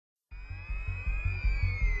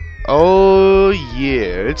Oh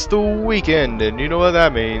yeah, it's the weekend, and you know what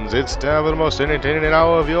that means. It's time for the most entertaining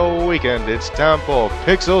hour of your weekend. It's time for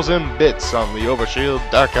Pixels and Bits on the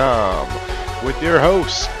Overshield.com with your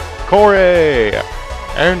hosts, Corey,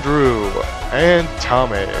 Andrew, and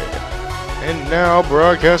Tommy. And now,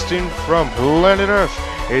 broadcasting from planet Earth,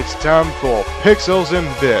 it's time for Pixels and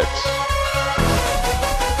Bits.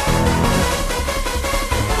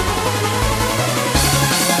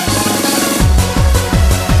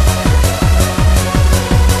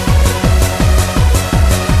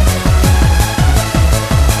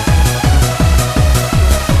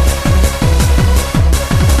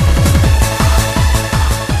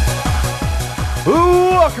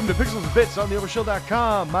 Welcome to Pixels and Bits on the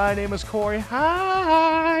Overshield.com. My name is Corey.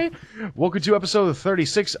 Hi! Welcome to episode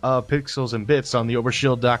 36 of Pixels and Bits on the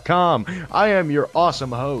Overshield.com. I am your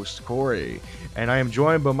awesome host, Corey, and I am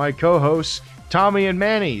joined by my co-hosts, Tommy and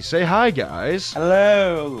Manny. Say hi, guys.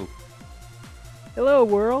 Hello! Hello,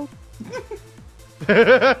 world.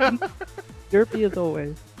 Derpy as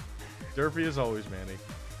always. Derpy as always, Manny.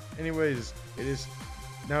 Anyways,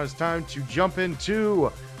 now it's time to jump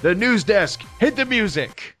into the news desk. Hit the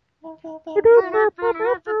music. I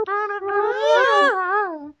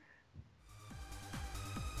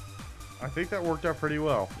think that worked out pretty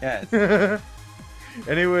well. Yes.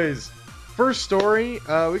 Anyways, first story,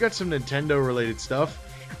 we got some Nintendo related stuff.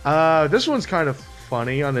 This one's kind of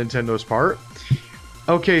funny on Nintendo's part.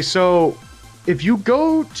 Okay, so if you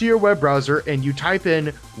go to your web browser and you type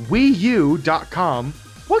in WiiU.com,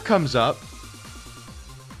 what comes up?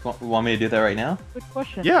 Want me to do that right now? Good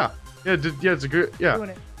question. Yeah, it's a good, yeah. Doing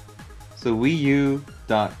it. So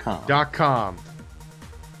WiiU.com. .com.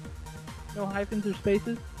 No hyphens or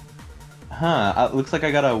spaces. Looks like I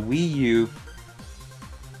got a Wii U.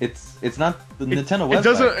 It's not the Nintendo website. It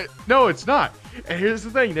doesn't. No, it's not. And here's the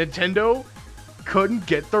thing: Nintendo couldn't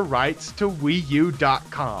get the rights to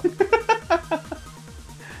WiiU.com.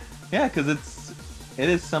 Yeah, because it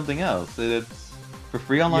is something else. It's for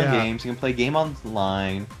free online games. You can play game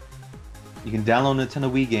online. You can download Nintendo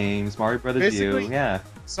Wii games, Mario Brothers U. Yeah.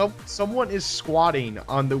 Someone is squatting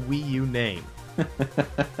on the Wii U name.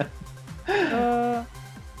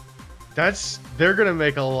 They're gonna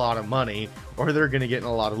make a lot of money, or they're gonna get in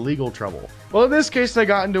a lot of legal trouble. Well, in this case, they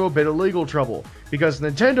got into a bit of legal trouble because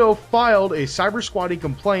Nintendo filed a cyber squatting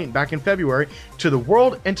complaint back in February to the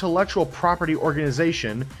World Intellectual Property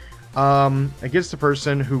Organization against the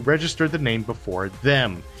person who registered the name before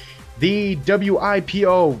them. The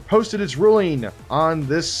WIPO posted its ruling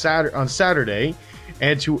on Saturday,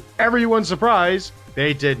 and to everyone's surprise,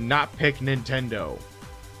 they did not pick Nintendo.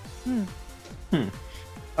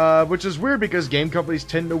 Which is weird because game companies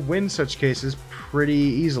tend to win such cases pretty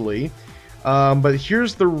easily. But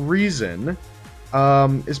here's the reason.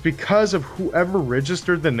 It's because of whoever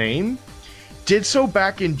registered the name did so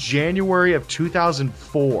back in January of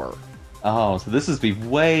 2004. Oh, so this is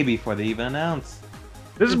way before they even announced.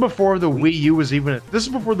 This is before the Wii U was even. This is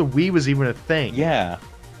before the Wii was even a thing. Yeah.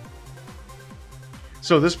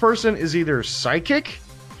 So this person is either psychic,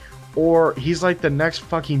 or he's like the next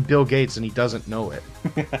fucking Bill Gates and he doesn't know it.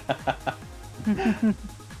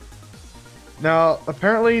 Now,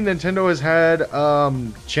 apparently Nintendo has had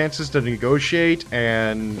chances to negotiate,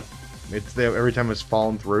 and every time it's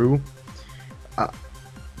fallen through.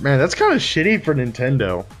 Man, that's kind of shitty for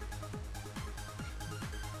Nintendo.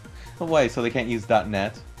 Why? So they can't use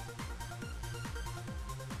 .net?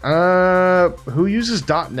 Who uses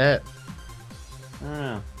 .net? I don't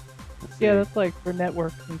know. Yeah, that's like for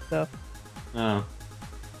networks and stuff. Oh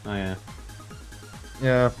yeah.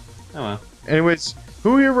 Yeah. Oh well. Anyways,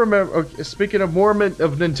 who here remember? Okay, speaking of more of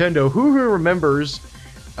Nintendo, who here remembers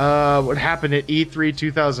what happened at E3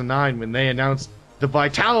 2009 when they announced the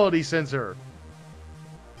Vitality sensor?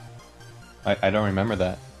 I don't remember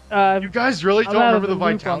that. You guys really don't remember the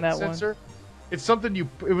Vitality sensor? Sensor? It's something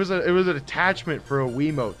it was an attachment for a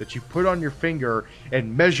Wiimote that you put on your finger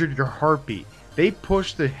and measured your heartbeat. They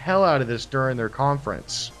pushed the hell out of this during their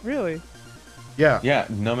conference. Really? Yeah. Yeah,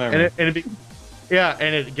 no memory.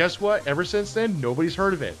 Guess what? Ever since then, nobody's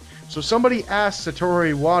heard of it. So somebody asked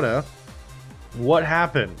Satoru Iwata what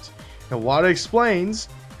happened. And Iwata explains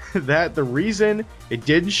that the reason it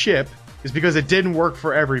didn't ship is because it didn't work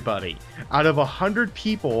for everybody. Out of 100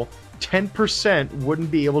 people, 10%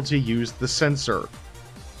 wouldn't be able to use the sensor.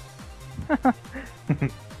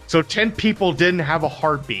 So 10 people didn't have a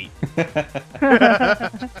heartbeat.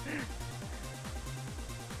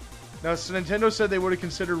 Now, so Nintendo said they would have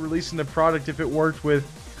considered releasing the product if it worked with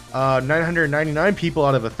 999 people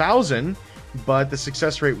out of 1,000, but the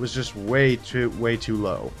success rate was just way too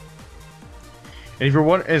low. And if you're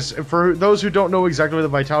one, as for those who don't know exactly what the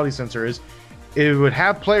vitality sensor is, it would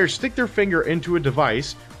have players stick their finger into a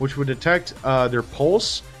device which would detect their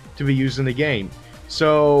pulse to be used in the game.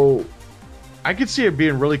 So I could see it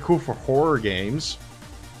being really cool for horror games.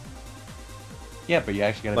 Yeah, but you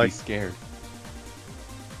actually gotta be scared.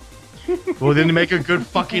 Well, then make a good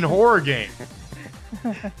fucking horror game.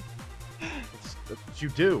 That's what you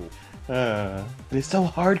do. But it's so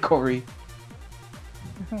hard, Corey.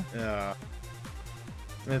 Yeah.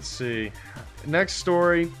 Let's see. Next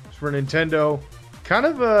story is for Nintendo. Kind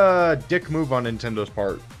of a dick move on Nintendo's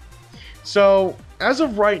part. So, as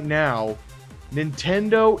of right now,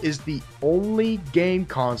 Nintendo is the only game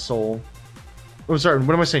console. Oh, sorry,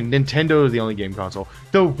 what am I saying? Nintendo is the only game console.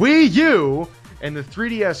 The Wii U and the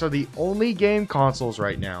 3DS are the only game consoles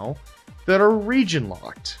right now that are region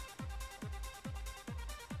locked.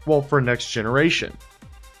 Well, for next generation.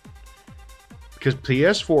 Because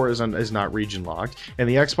PS4 is not region locked, and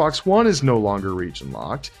the Xbox One is no longer region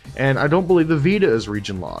locked, and I don't believe the Vita is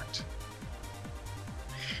region locked.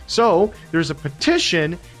 So, there's a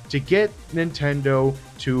petition to get Nintendo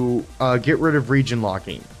to get rid of region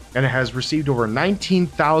locking, and it has received over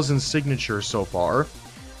 19,000 signatures so far.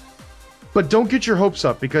 But don't get your hopes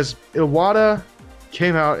up, because Iwata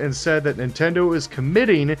came out and said that Nintendo is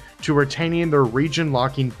committing to retaining their region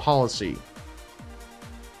locking policy.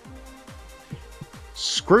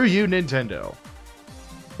 Screw you, Nintendo.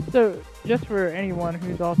 So, just for anyone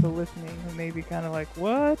who's also listening who may be kind of like,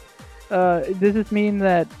 what? Does this mean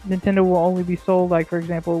that Nintendo will only be sold, like, for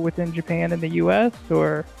example, within Japan and the US,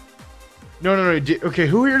 or? No. Okay,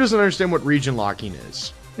 who here doesn't understand what region locking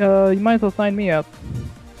is? You might as well sign me up.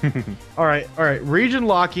 Alright. Region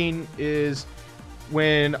locking is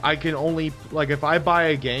when I can only, like, if I buy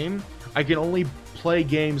a game, I can only play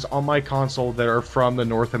games on my console that are from the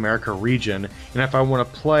North America region, and if I want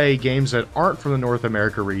to play games that aren't from the North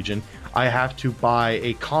America region, I have to buy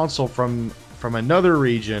a console from another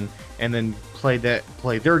region and then play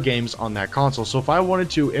their games on that console. So if I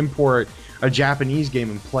wanted to import a Japanese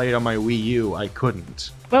game and play it on my Wii U, I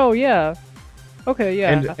couldn't. Oh yeah. Okay,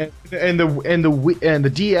 yeah. And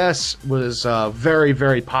the DS was very,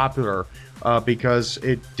 very popular because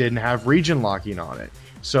it didn't have region locking on it.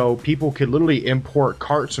 So people could literally import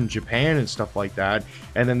carts from Japan and stuff like that,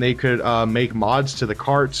 and then they could make mods to the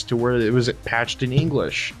carts to where it was patched in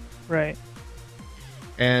English. Right.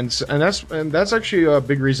 And that's actually a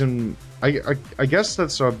big reason. I guess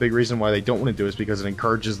that's a big reason why they don't want to do it, is because it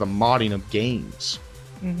encourages the modding of games.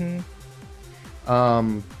 Mm-hmm.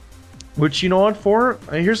 Which, you know what,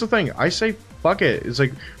 here's the thing. I say fuck it. It's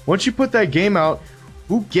like, once you put that game out,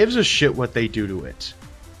 who gives a shit what they do to it?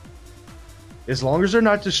 As long as they're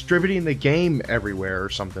not distributing the game everywhere or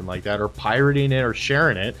something like that, or pirating it or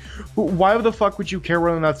sharing it, why the fuck would you care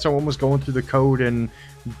whether or not someone was going through the code and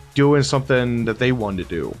doing something that they wanted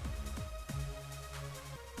to do?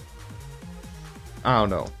 I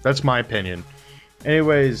don't know. That's my opinion.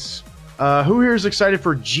 Anyways, who here is excited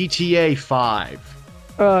for GTA 5?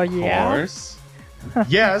 Yeah. Of course.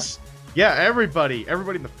 Yes. Yeah, everybody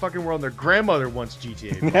in the fucking world and their grandmother wants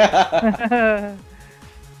GTA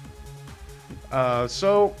 5.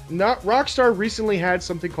 So, Rockstar recently had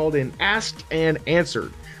something called an Asked and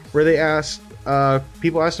Answered, where they asked,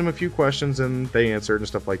 people asked them a few questions and they answered and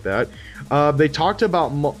stuff like that. They talked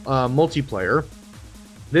about multiplayer.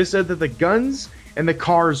 They said that the guns and the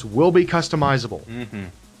cars will be customizable. Mm-hmm.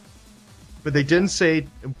 But they didn't say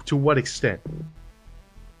to what extent.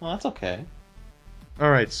 Well, that's okay.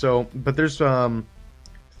 Alright, so, but there's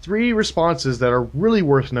 3 responses that are really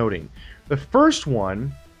worth noting. The first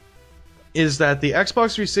one is that the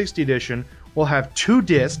Xbox 360 edition will have 2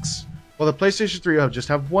 discs, while the PlayStation 3 will just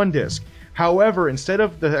have 1 disc. However, instead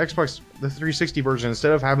of the 360 version,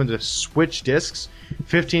 instead of having to switch discs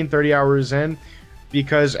 15-30 hours in,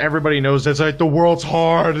 because everybody knows that's like the world's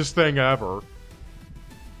hardest thing ever.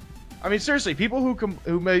 I mean, seriously, people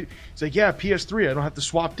who may say, yeah, PS3, I don't have to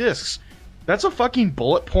swap discs. That's a fucking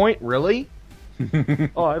bullet point, really?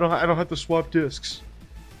 Oh, I don't have to swap discs.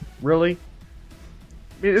 Really?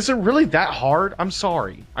 I mean, is it really that hard? I'm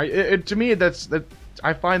sorry. To me,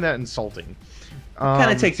 I find that insulting. It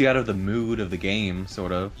kind of takes you out of the mood of the game,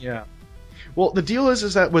 sort of. Yeah. Well, the deal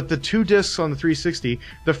is that with the 2 discs on the 360,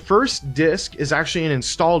 the first disc is actually an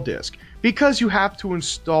install disc, because you have to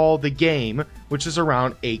install the game, which is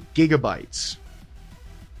around 8 gigabytes.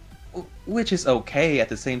 Which is okay. At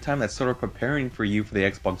the same time, that's sort of preparing for you for the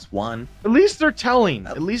Xbox One. At least they're telling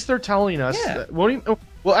us. Yeah. That,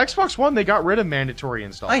 well, Xbox One, they got rid of mandatory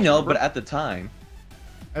installs. I know, remember? but at the time.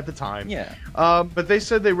 At the time. Yeah. But they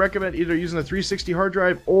said they recommend either using a 360 hard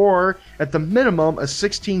drive or, at the minimum, a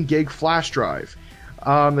 16 gig flash drive.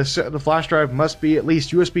 The flash drive must be at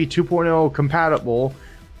least USB 2.0 compatible,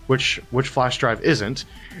 which flash drive isn't,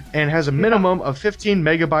 and has a minimum of 15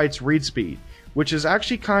 megabytes read speed, which is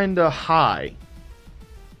actually kind of high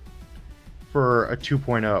for a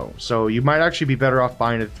 2.0. So you might actually be better off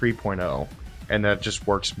buying a 3.0, and that just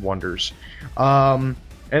works wonders. And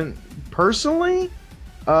personally,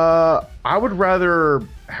 I would rather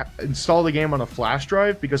install the game on a flash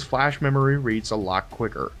drive because flash memory reads a lot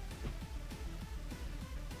quicker.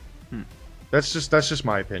 That's just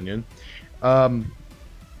my opinion.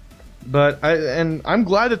 But I'm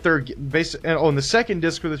glad that they're and the second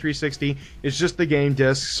disc for the 360 is just the game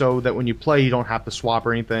disc, so that when you play you don't have to swap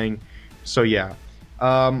or anything. So yeah,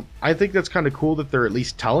 I think that's kind of cool that they're at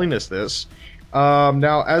least telling us this.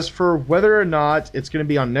 Now, as for whether or not it's going to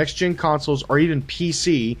be on next-gen consoles or even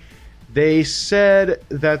PC, they said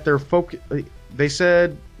that They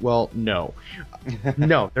said, well, no,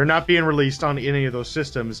 no, they're not being released on any of those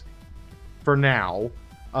systems for now.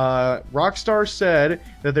 Rockstar said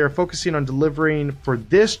that they're focusing on delivering for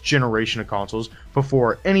this generation of consoles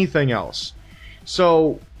before anything else.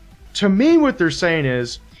 So, to me, what they're saying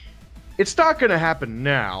is, it's not going to happen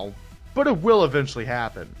now, but it will eventually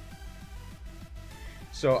happen.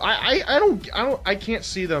 So I can't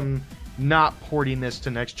see them not porting this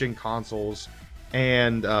to next gen consoles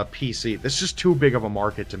and PC. This is just too big of a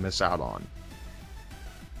market to miss out on.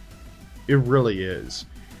 It really is.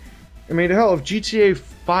 I mean, hell, if GTA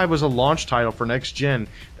 5 was a launch title for next gen,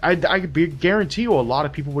 I could guarantee you a lot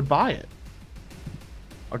of people would buy it.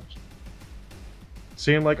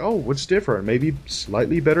 Saying like, oh, what's different? Maybe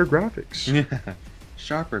slightly better graphics.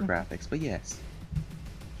 Sharper graphics, but yes.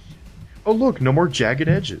 Oh, look, no more jagged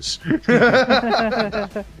edges.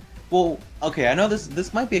 Well, okay, I know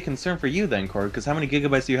this might be a concern for you then, Corey, because how many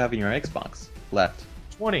gigabytes do you have in your Xbox left?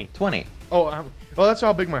 20. 20. Oh, well, that's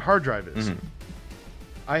how big my hard drive is. Mm-hmm.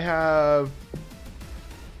 I have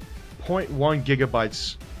 0.1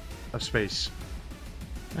 gigabytes of space.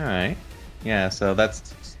 Alright. Yeah, so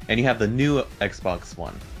that's... And you have the new Xbox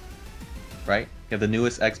One, right? You have the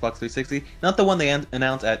newest Xbox 360? Not the one they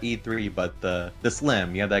announced at E3, but the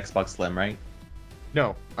Slim. You have the Xbox Slim, right?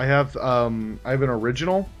 No, I have an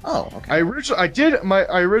original. Oh, okay. I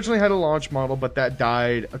originally had a launch model, but that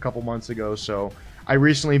died a couple months ago, so I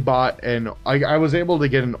recently bought I was able to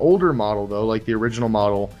get an older model though, like the original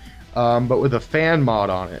model, but with a fan mod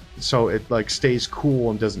on it, so it like stays cool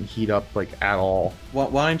and doesn't heat up like at all.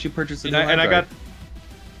 Why didn't you purchase the new and I got.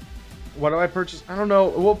 What do I purchase? I don't know.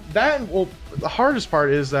 Well, the hardest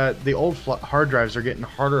part is that the old hard drives are getting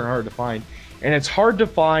harder and harder to find, and it's hard to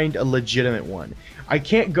find a legitimate one. I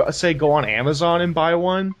can't go on Amazon and buy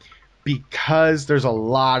one because there's a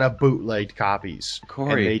lot of bootlegged copies,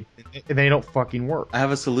 Corey, and they don't fucking work. I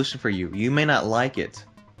have a solution for you. You may not like it,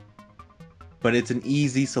 but it's an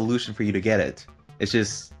easy solution for you to get it. It's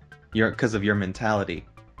just because of your mentality.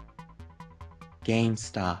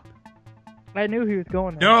 GameStop. I knew he was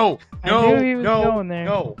going there. No. Going there.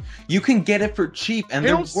 No. You can get it for cheap, and they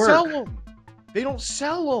they don't sell them. They don't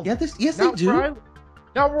sell them. Yeah, yes, they do.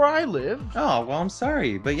 Not where I live. Oh well, I'm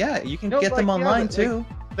sorry, but yeah, you can get them online too.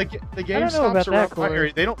 The GameStops around my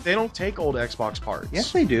area, they don't take old Xbox parts.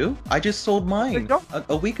 Yes, they do. I just sold mine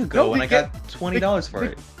a week ago, and I got $20 for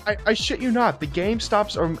it. I shit you not. The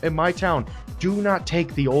GameStops in my town do not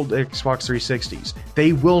take the old Xbox 360s.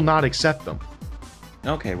 They will not accept them.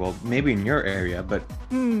 Okay, well, maybe in your area, but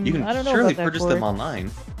you can I don't know surely about that, purchase Corey. them online.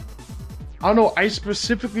 I don't know. I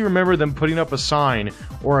specifically remember them putting up a sign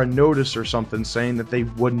or a notice or something saying that they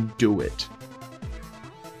wouldn't do it.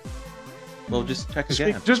 Well, just check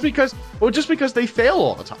again. Just because they fail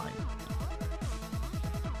all the time.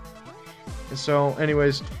 So,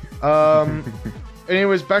 anyways,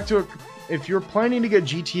 back to it. If you're planning to get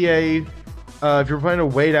GTA, if you're planning to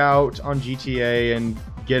wait out on GTA and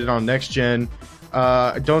get it on next gen,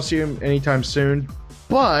 I don't see them anytime soon.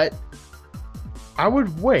 But I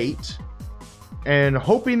would wait, and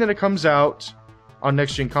hoping that it comes out on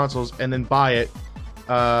next gen consoles, and then buy it.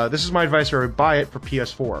 This is my advice: for buy it for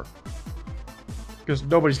PS4. Because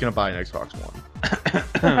nobody's gonna buy an Xbox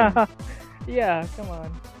One. Yeah, come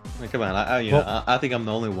on. Come on, I think I'm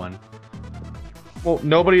the only one. Well,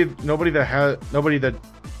 nobody that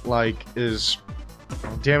like is.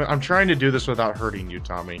 Damn it! I'm trying to do this without hurting you,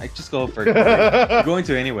 Tommy. I just go for it. I'm going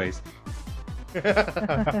to anyways.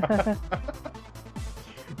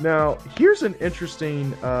 Now, here's an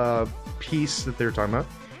interesting piece that they're talking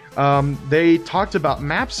about. They talked about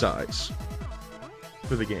map size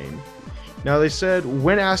for the game. Now, they said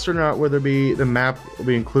when asked or not whether the map will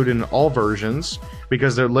be included in all versions,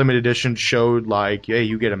 because their limited edition showed like, hey,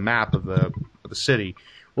 you get a map of the city.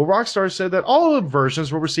 Well, Rockstar said that all of the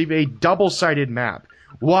versions will receive a double-sided map.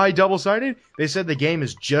 Why double-sided? They said the game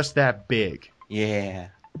is just that big. Yeah.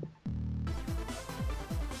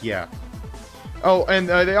 Yeah. Oh, and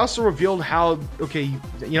they also revealed how, okay,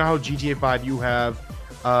 you know how GTA 5 you have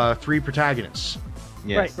 3 protagonists.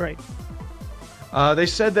 Yes. Right. They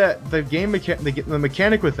said that the the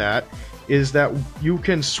mechanic with that is that you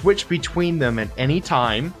can switch between them at any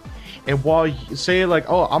time. And while you say, like,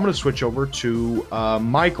 oh, I'm going to switch over to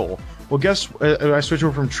Michael. Well, I switch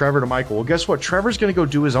over from Trevor to Michael. Well, guess what? Trevor's going to go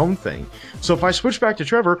do his own thing. So if I switch back to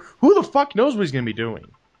Trevor, who the fuck knows what he's going to be doing?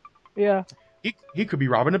 Yeah. He could be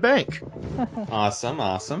robbing a bank.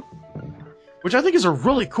 Awesome. Which I think is a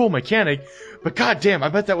really cool mechanic. But goddamn, I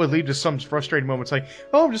bet that would lead to some frustrating moments like,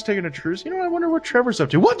 oh, I'm just taking a truce. You know, I wonder what Trevor's up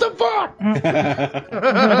to. What the fuck?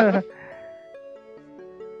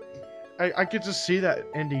 I could just see that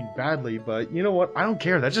ending badly, but you know what? I don't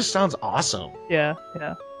care. That just sounds awesome. Yeah.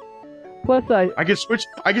 Plus, I could switch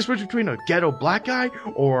between a ghetto black guy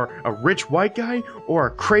or a rich white guy or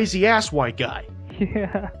a crazy ass white guy.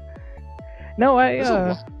 Yeah. No,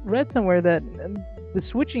 I read somewhere that the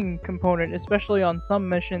switching component, especially on some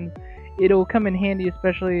missions, it'll come in handy,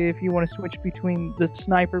 especially if you want to switch between the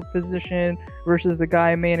sniper position versus the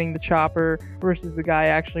guy manning the chopper versus the guy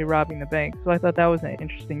actually robbing the bank. So I thought that was an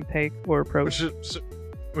interesting take or approach.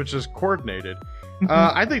 Which is coordinated.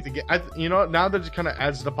 I think now that it kind of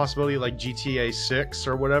adds the possibility like GTA 6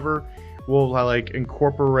 or whatever will like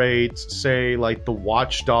incorporate, say, like the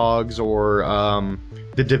Watch Dogs or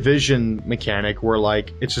the Division mechanic, where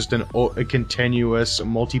like it's just a continuous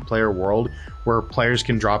multiplayer world where players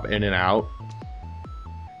can drop in and out.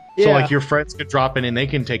 Yeah. So like your friends could drop in and they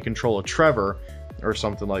can take control of Trevor or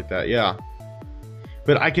something like that. Yeah.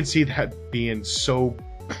 But I can see that being so.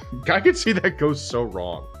 I could see that goes so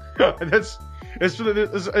wrong. Here's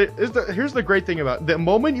the great thing about it. The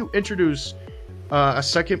moment you introduce a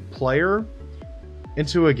second player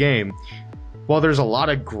into a game, while there's a lot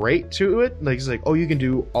of great to it, like it's like, oh, you can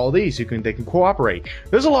do all these, they can cooperate.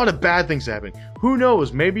 There's a lot of bad things that happen. Who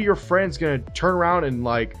knows? Maybe your friend's gonna turn around and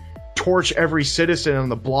like torch every citizen on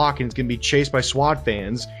the block, and it's gonna be chased by SWAT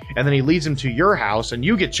vans, and then he leads him to your house, and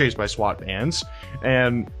you get chased by SWAT vans,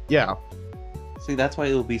 and yeah. See, that's why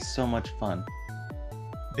it'll be so much fun.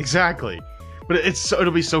 Exactly, but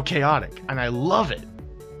it'll be so chaotic, and I love it.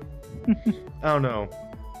 I don't know.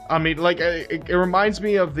 I mean, like it reminds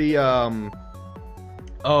me of the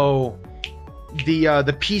the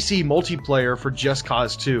PC multiplayer for Just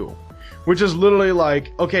Cause 2, which is literally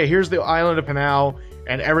like, okay, here's the island of Panau,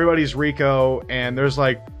 and everybody's Rico, and there's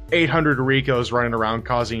like 800 Ricos running around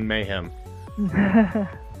causing mayhem.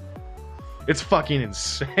 It's fucking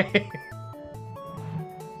insane.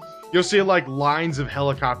 You'll see like lines of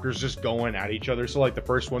helicopters just going at each other. So like the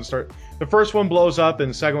first one blows up,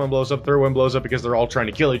 and the second one blows up, third one blows up because they're all trying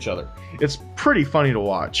to kill each other. It's pretty funny to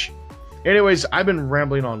watch. Anyways, I've been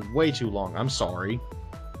rambling on way too long. I'm sorry.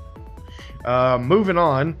 Moving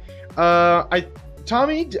on.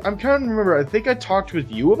 Tommy, I'm trying to remember. I think I talked with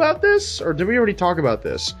you about this, or did we already talk about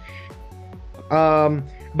this?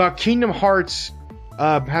 About Kingdom Hearts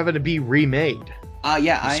having to be remade.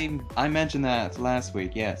 Yeah, I mentioned that last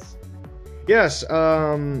week. Yes. Yes.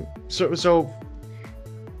 So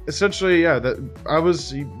essentially, yeah.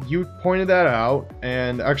 You pointed that out,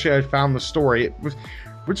 and actually, I found the story.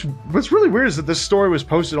 What's really weird is that this story was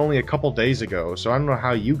posted only a couple days ago, so I don't know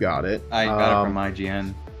how you got it. I got it from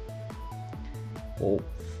IGN. Well,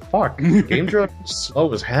 fuck. Games are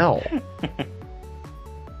slow as hell.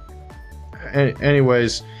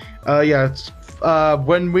 Anyways, yeah.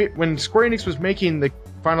 When Square Enix was making the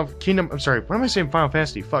Final Kingdom, I'm sorry, what am I saying? Final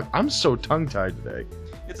Fantasy? Fuck, I'm so tongue-tied today.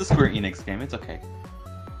 It's a Square Enix game. It's okay.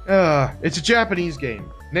 It's a Japanese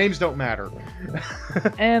game. Names don't matter.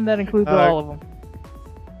 And that includes all of them.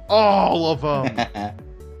 All of them.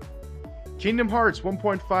 Kingdom Hearts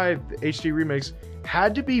 1.5 HD remakes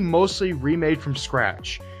had to be mostly remade from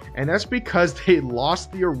scratch, and that's because they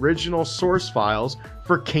lost the original source files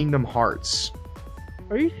for Kingdom Hearts.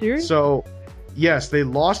 Are you serious? So, yes, they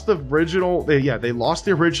lost the original. They lost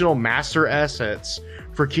the original master assets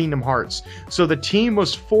for Kingdom Hearts. So the team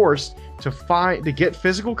was forced to get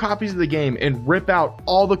physical copies of the game and rip out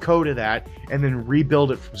all the code of that, and then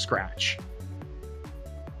rebuild it from scratch.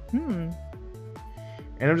 And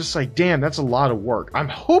I'm just like, damn, that's a lot of work. I'm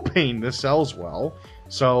hoping this sells well.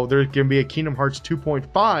 So there's going to be a Kingdom Hearts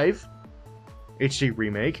 2.5 HD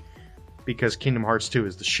remake, because Kingdom Hearts 2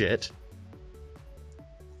 is the shit.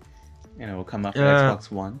 And it will come up for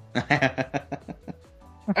Xbox One.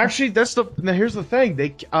 Actually, here's the thing.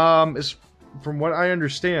 They is from what I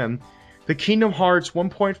understand, the Kingdom Hearts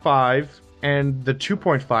 1.5 and the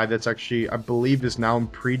 2.5 that's actually, I believe, is now in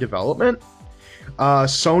pre-development,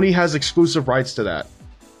 Sony has exclusive rights to that.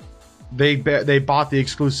 They bought the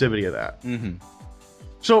exclusivity of that. Mm-hmm.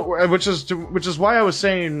 So, which is why I was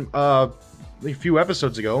saying a few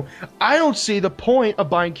episodes ago, I don't see the point of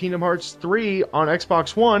buying Kingdom Hearts 3 on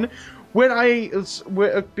Xbox One because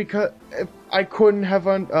I couldn't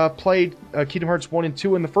have played Kingdom Hearts 1 and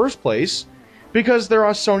 2 in the first place because they're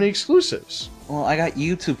on Sony exclusives. Well, I got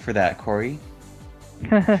YouTube for that, Corey.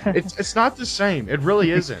 It's not the same. It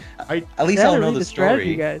really isn't. At least I'll know the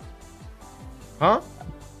story. Guys. Huh?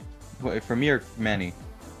 Wait, from your Manny.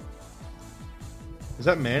 Is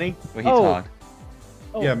that Manny? Well, he talked.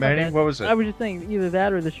 Oh, yeah, Manny. okay. What was it? I was just saying either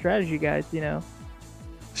that or the strategy guides. Yeah,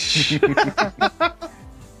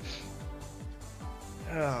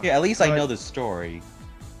 at least I know the story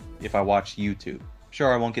if I watch YouTube.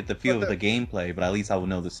 Sure, I won't get the feel of the gameplay, but at least I will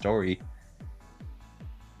know the story.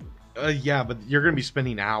 Yeah, but you're going to be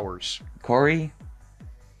spending hours. Corey,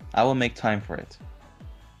 I will make time for it.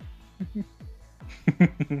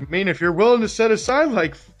 I mean, if you're willing to set aside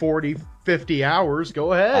like 40, 50 hours,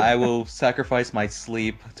 go ahead. I will sacrifice my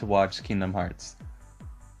sleep to watch Kingdom Hearts.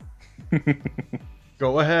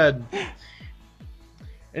 Go ahead.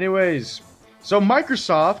 Anyways, so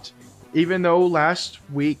Microsoft, even though last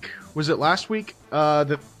week,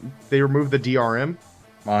 that they removed the DRM?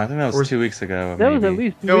 Oh, I think that was 2 weeks ago. That was at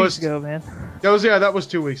least 2 weeks ago, man. That was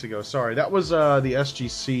 2 weeks ago. Sorry, that was the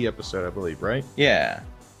SGC episode, I believe, right? Yeah.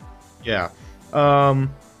 Yeah.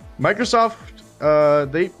 Microsoft,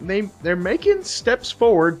 they're making steps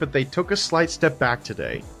forward, but they took a slight step back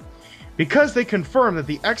today because they confirmed that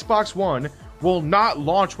the Xbox One will not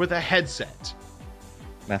launch with a headset.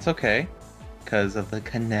 That's okay, because of the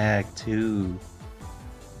Kinect too.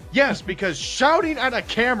 Yes, because shouting at a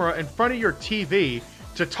camera in front of your TV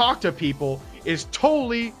to talk to people is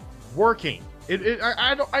totally working.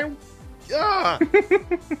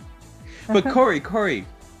 But Corey,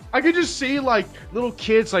 I could just see like little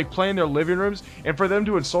kids like playing in their living rooms, and for them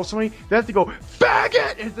to insult somebody, they have to go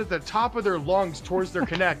faggot at the top of their lungs towards their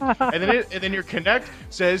Kinect, and then your Kinect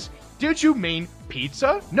says, "Did you mean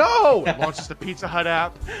pizza?" No, it launches the Pizza Hut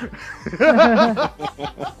app.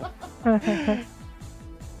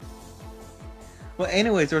 Well,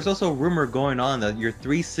 anyways, there's also a rumor going on that your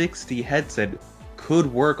 360 headset could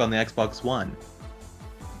work on the Xbox One.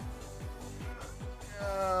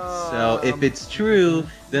 So if it's true,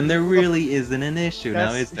 then there really isn't an issue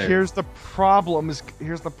now, is there? Here's the problem.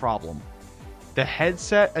 The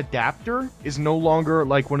headset adapter is no longer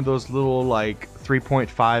like one of those little like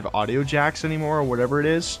 3.5 audio jacks anymore, or whatever it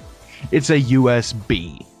is. It's a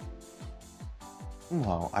USB.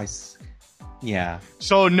 Well, yeah.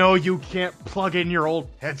 So no, you can't plug in your old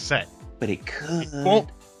headset. But it could. It won't.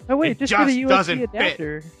 Oh wait, It just get a just USB doesn't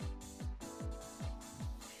adapter.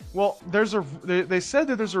 Well, they said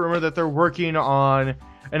that there's a rumor that they're working on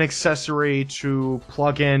an accessory to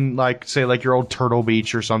plug in, like, say, like your old Turtle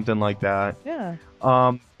Beach or something like that. Yeah.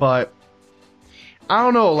 But I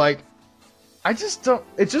don't know, like, I just don't.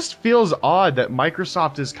 It just feels odd that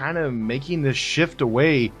Microsoft is kind of making this shift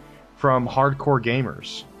away from hardcore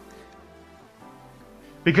gamers,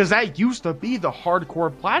 because that used to be the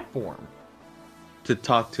hardcore platform. To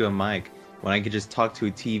talk to a mic, when I could just talk to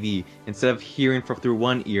a TV. Instead of hearing through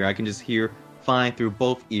one ear, I can just hear fine through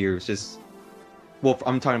both ears. Well,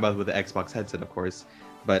 I'm talking about with the Xbox headset, of course.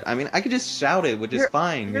 But, I mean, I could just shout it, which is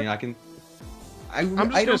fine. You know, I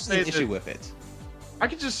don't see an issue with it. I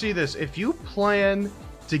could just see this. If you plan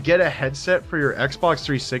to get a headset for your Xbox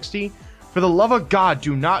 360, for the love of God,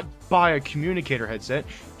 do not buy a communicator headset.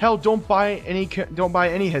 Hell, don't buy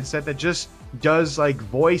any headset that just does like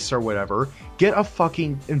voice or whatever.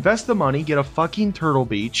 Invest the money, get a fucking Turtle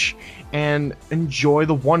Beach, and enjoy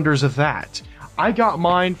the wonders of that. I got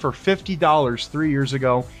mine for $50 3 years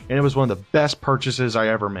ago, and it was one of the best purchases I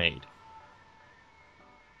ever made.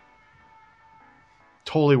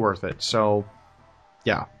 Totally worth it. So,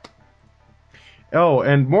 yeah. Oh,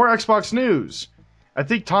 and more Xbox news. I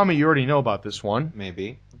think, Tommy, you already know about this one.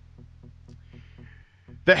 Maybe.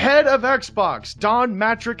 The head of Xbox, Don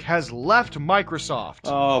Mattrick, has left Microsoft.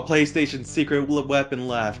 Oh, PlayStation's secret weapon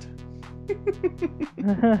left.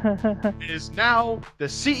 Is now the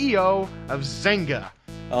CEO of Zynga.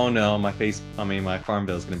 Oh no, my farm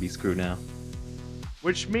bill is gonna be screwed now.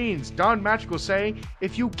 Which means Don Mattrick will say,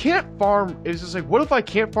 if you can't farm, it's just like, what if I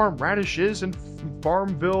can't farm radishes in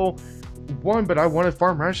Farmville 1, but I want to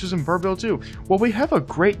farm radishes in Farmville 2? Well, we have a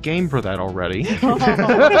great game for that already.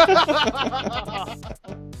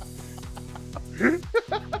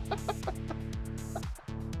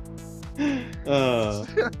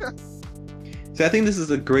 So I think this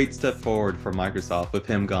is a great step forward for Microsoft with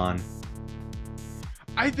him gone.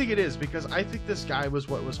 I think it is, because I think this guy was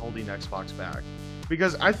what was holding Xbox back.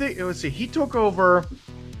 Because I think, let's see, he took over,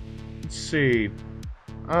 let's see,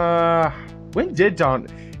 when did Don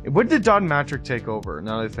Mattrick take over,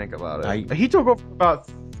 now that I think about it? He took over about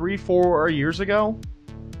 3-4 years ago?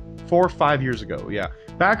 4 or 5 years ago, yeah.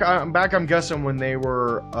 Back, I'm guessing when they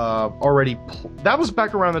were already, that was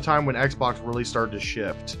back around the time when Xbox really started to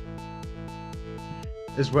shift.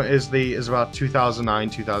 Is about 2009,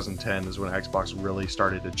 2010 is when Xbox really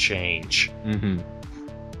started to change. Mm-hmm.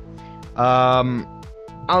 I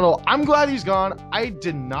don't know. I'm glad he's gone. I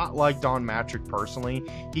did not like Don Mattrick personally.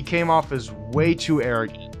 He came off as way too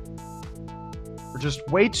arrogant, or just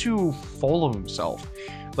way too full of himself.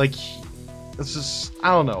 Like, this is,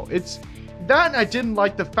 I don't know. It's that, and I didn't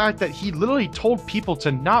like the fact that he literally told people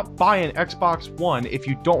to not buy an Xbox One if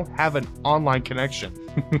you don't have an online connection.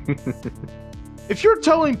 If you're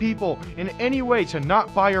telling people in any way to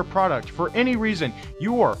not buy your product for any reason,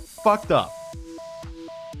 you are fucked up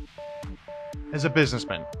as a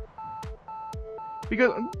businessman.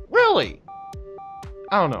 Because, really,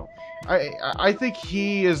 I don't know. I think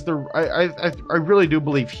he is the... I really do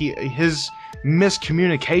believe his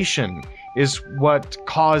miscommunication is what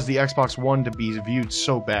caused the Xbox One to be viewed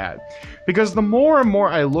so bad. Because the more and more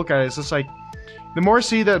I look at it, it's just like, the more I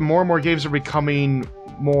see that more and more games are becoming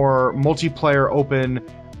more multiplayer, open,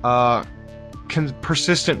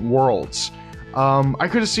 persistent worlds. I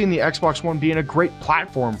could have seen the Xbox One being a great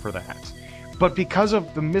platform for that. But because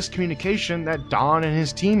of the miscommunication that Don and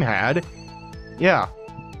his team had, yeah.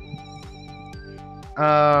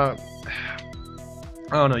 I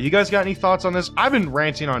don't know. You guys got any thoughts on this? I've been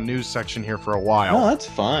ranting on news section here for a while. No, that's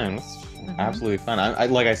fine. That's absolutely fine.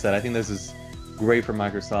 Like I said, I think this is great for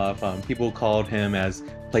Microsoft. People called him as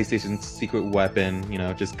PlayStation's secret weapon, you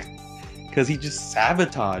know, just because he just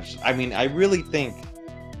sabotaged. I mean, I really think...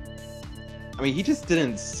 I mean, he just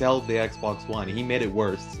didn't sell the Xbox One. He made it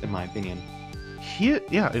worse, in my opinion.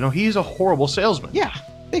 Yeah, you know, he's a horrible salesman. Yeah,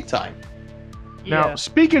 big time. Now, Yeah.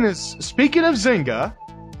 speaking of Zynga,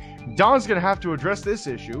 Don's gonna have to address this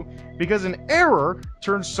issue because an error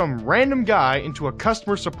turned some random guy into a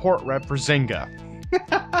customer support rep for Zynga.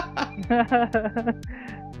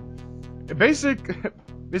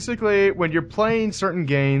 Basically, when you're playing certain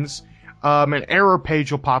games, an error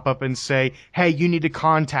page will pop up and say, hey, you need to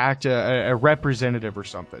contact a representative or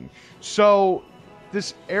something. So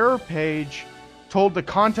this error page told to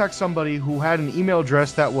contact somebody who had an email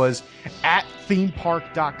address that was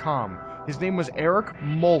 @themepark.com. His name was Eric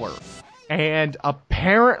Muller, and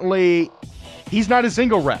apparently he's not a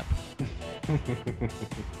Zynga rep.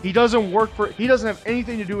 He doesn't have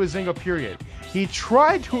anything to do with Zynga, period. He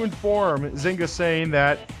tried to inform Zynga saying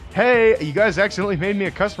that, hey, you guys accidentally made me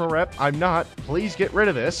a customer rep. I'm not. Please get rid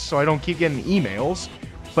of this so I don't keep getting emails.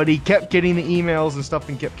 But he kept getting the emails and stuff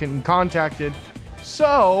and kept getting contacted.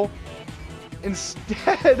 So,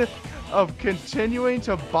 instead of continuing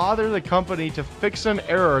to bother the company to fix an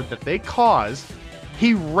error that they caused,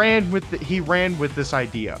 he ran with this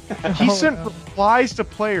idea. He sent replies to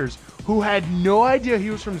players who had no idea he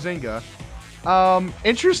was from Zynga.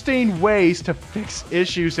 Interesting ways to fix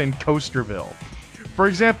issues in Coasterville. For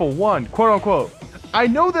example, one, quote unquote, I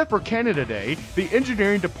know that for Canada Day, the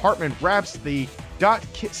engineering department wraps the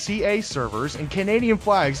 .ca servers in Canadian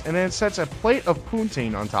flags and then sets a plate of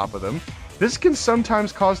poutine on top of them. This can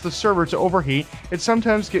sometimes cause the server to overheat and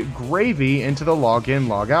sometimes get gravy into the login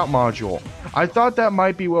logout module. I thought that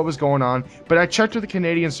might be what was going on, but I checked with the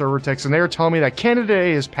Canadian server techs and they were telling me that Canada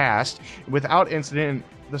Day has passed without incident.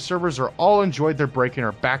 The servers are all enjoyed their break and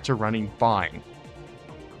are back to running fine.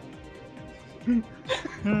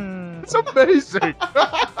 It's amazing.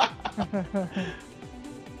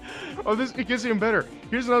 Oh, it gets even better.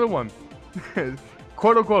 Here's another one.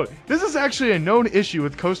 Quote unquote, this is actually a known issue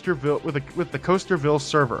with Coasterville with the Coasterville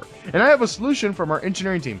server, and I have a solution from our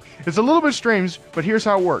engineering team. It's a little bit strange, but here's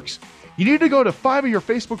how it works. You need to go to 5 of your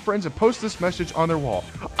Facebook friends and post this message on their wall.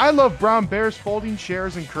 I love brown bears, folding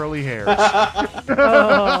chairs, and curly hairs. Oh,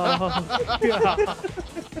 God.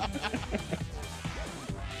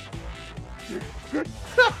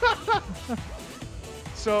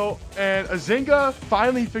 So, and Zynga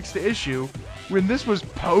finally fixed the issue when this was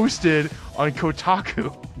posted on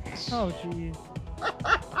Kotaku. Oh, jeez.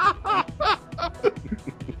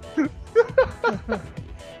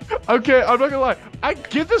 Okay, I'm not gonna lie. I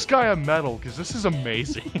give this guy a medal because this is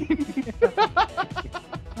amazing.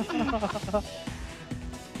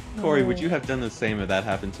 Corey, would you have done the same if that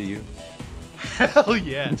happened to you? Hell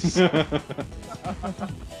yes.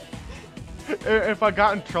 If I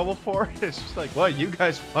got in trouble for it, it's just like, well, you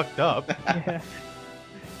guys fucked up. Yeah.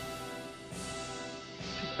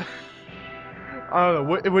 I don't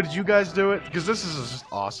know. What did you guys do it? Because this is just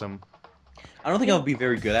awesome. I don't think I'll be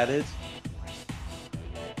very good at it.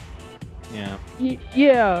 Yeah.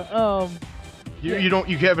 Yeah.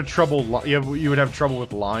 You have a trouble. You would have trouble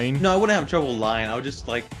with lying. No, I wouldn't have trouble lying. I would just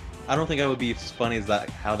like. I don't think I would be as funny as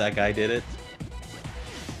how that guy did it.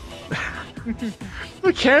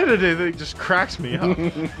 The Canada thing just cracks me up.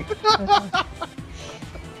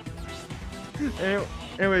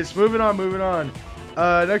 Anyways, moving on.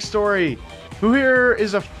 Next story. Who here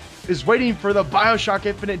is waiting for the BioShock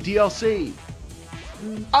Infinite DLC?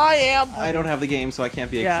 I am. I don't have the game, so I can't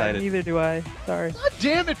be excited. Yeah, neither do I. Sorry. God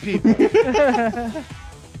damn it, people!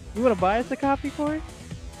 You want to buy us a copy, Corey?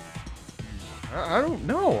 I don't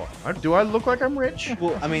know. Do I look like I'm rich?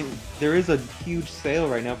 Well, I mean, there is a huge sale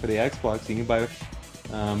right now for the Xbox. You can buy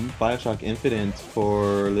BioShock Infinite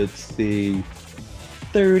for, let's see,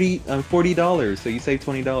 $40. So you save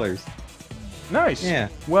 $20. Nice. Yeah.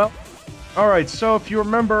 Well, all right. So if you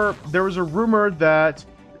remember, there was a rumor that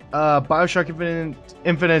BioShock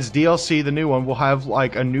Infinite's DLC, the new one, will have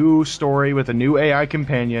like a new story with a new AI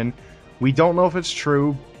companion. We don't know if it's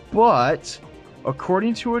true, but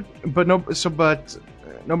according to it, but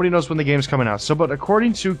nobody knows when the game's coming out. So, but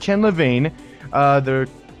according to Ken Levine,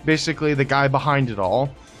 basically the guy behind it all,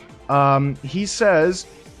 he says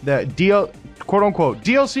that quote unquote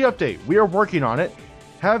DLC update. We are working on it.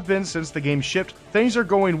 Have been since the game shipped. Things are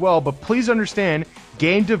going well, but please understand,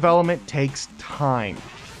 game development takes time.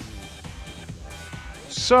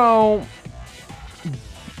 So,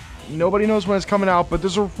 nobody knows when it's coming out, but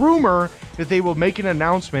there's a rumor that they will make an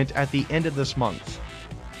announcement at the end of this month.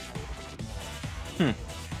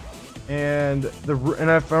 And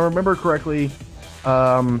if I remember correctly,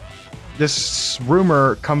 this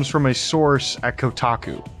rumor comes from a source at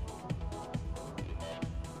Kotaku.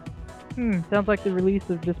 Sounds like the release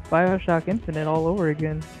of just BioShock Infinite all over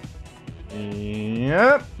again.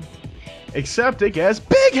 Yep. Except it gets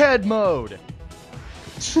Big Head mode.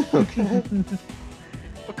 Okay.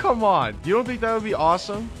 Well, come on. You don't think that would be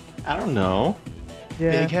awesome? I don't know.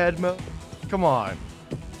 Yeah. Big Head mode? Come on.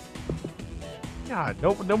 God,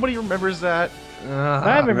 nobody remembers that.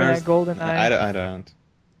 I remember that GoldenEye. I don't.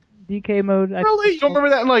 DK mode. Really? You don't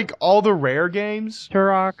remember that in like all the Rare games?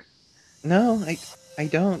 Turok. No, I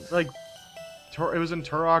don't. Like, it was in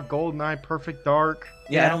Turok, GoldenEye, Perfect Dark.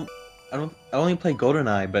 Yeah, I only play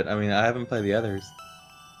GoldenEye, but I mean I haven't played the others.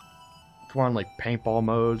 Come on, like paintball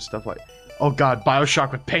mode, stuff like. Oh God,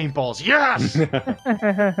 BioShock with paintballs. Yes.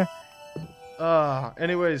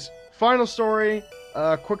 Anyways, final story.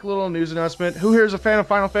 Quick little news announcement. Who here is a fan of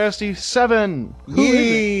Final Fantasy VII?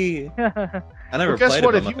 Yay! I never Guess played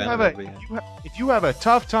what? it. If you have a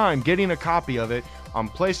tough time getting a copy of it on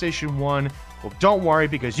PlayStation 1, well, don't worry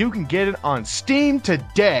because you can get it on Steam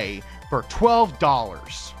today for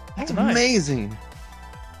 $12. That's amazing.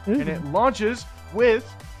 And it launches with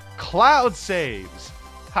cloud saves.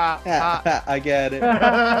 Ha ha! I get it.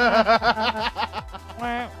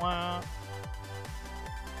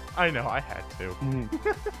 I know, I had to.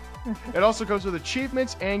 It also comes with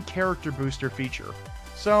achievements and character booster feature.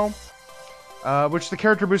 So, which the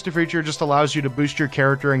character booster feature just allows you to boost your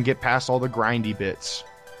character and get past all the grindy bits.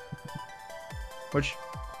 Which,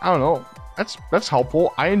 I don't know, that's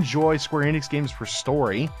helpful. I enjoy Square Enix games for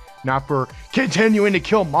story, not for continuing to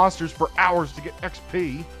kill monsters for hours to get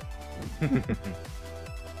XP.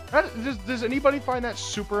 Does anybody find that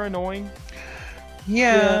super annoying?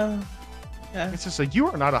 Yeah. It's just like, you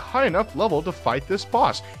are not a high enough level to fight this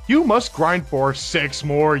boss. You must grind for 6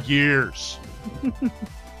 more years.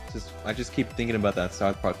 I just keep thinking about that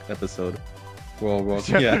South Park episode. Well,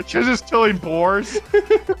 yeah. yeah. You're just killing boars. Do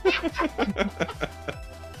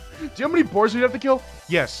you know how many boars we'd have to kill?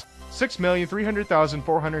 Yes,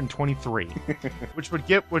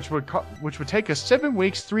 6,300,423, which would take us 7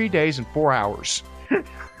 weeks, 3 days, and 4 hours.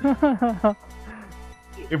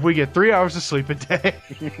 If we get 3 hours of sleep a day.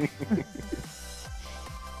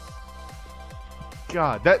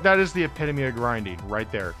 God, that is the epitome of grinding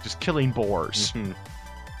right there. Just killing boars.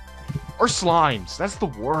 Or slimes. That's the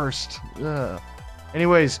worst. Ugh.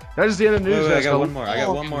 Anyways, that is the end of the news. Wait, I got one more. I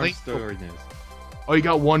got one more story news. Oh, you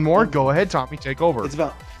got one more? Go ahead, Tommy. Take over. It's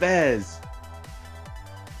about Fez.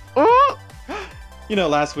 Oh! You know,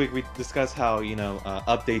 last week we discussed how,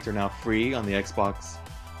 updates are now free on the Xbox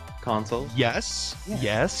console. Yes. Yeah.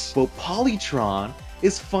 Yes. Well, Polytron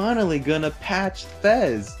is finally gonna patch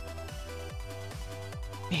Fez.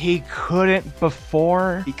 He couldn't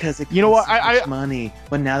before. Because it costs You know what, so much money.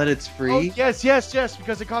 But now that it's free... Oh, yes,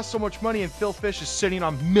 because it costs so much money and Phil Fish is sitting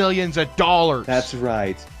on millions of dollars. That's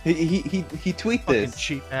right. He tweeted Fucking this.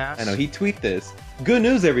 cheap ass. I know, he tweeted this. Good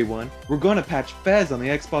news, everyone. We're going to patch Fez on the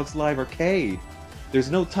Xbox Live Arcade. There's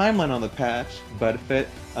no timeline on the patch, but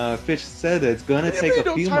Fish said that it's going to take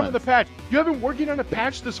a few time on months. the patch. You have been working on a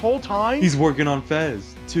patch this whole time? He's working on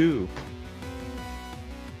Fez, too.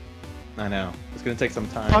 I know. It's going to take some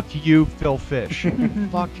time. Fuck you, Phil Fish.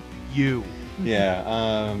 Fuck you.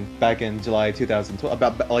 Yeah, back in July 2012,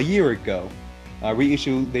 about a year ago, they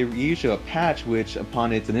reissued a patch which,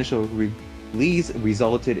 upon its initial release,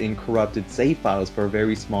 resulted in corrupted save files for a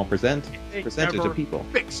very small percentage of people.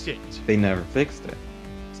 Fixed it. They never fixed it.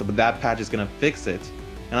 So, but that patch is gonna fix it.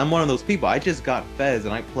 And I'm one of those people. I just got Fez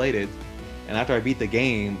and I played it, and after I beat the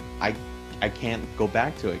game, I can't go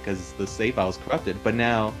back to it because the save file is corrupted. But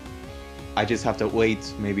now, I just have to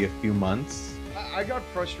wait maybe a few months. I got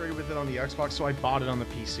frustrated with it on the Xbox, so I bought it on the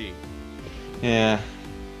PC. Yeah.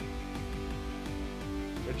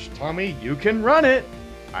 Which, Tommy, you can run it.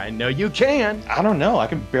 I know you can. I don't know. I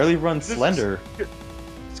can barely run Slender.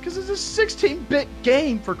 It's because it's a 16-bit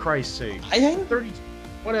game, for Christ's sake. I ain't 30,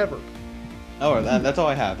 whatever. Oh, that's all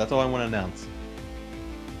I have. That's all I want to announce.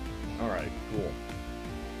 All right, cool.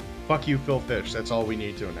 Fuck you, Phil Fish. That's all we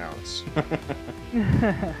need to announce.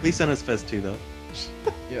 Please send us Fez 2, though.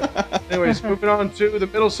 Yeah. Anyways, moving on to the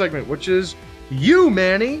middle segment, which is you,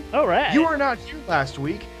 Manny. All right. You were not here last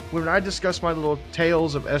week when I discussed my little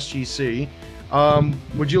tales of SGC.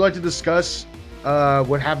 Would you like to discuss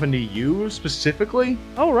what happened to you specifically?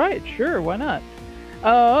 All right, sure. Why not?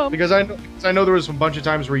 Because I know there was a bunch of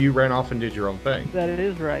times where you ran off and did your own thing. That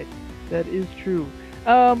is right. That is true.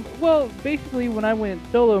 Well, basically, when I went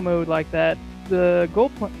solo mode like that, the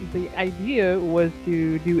idea was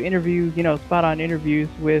to do interviews, spot-on interviews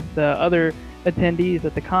with other attendees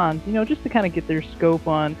at the cons, just to kind of get their scope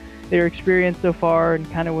on their experience so far and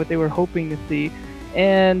kind of what they were hoping to see.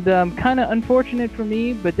 And kind of unfortunate for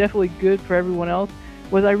me, but definitely good for everyone else,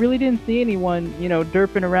 was I really didn't see anyone,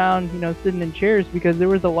 derping around, sitting in chairs, because there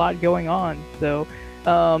was a lot going on. So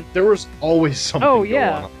there was always something going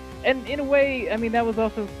on. And in a way, I mean, that was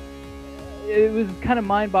also, it was kind of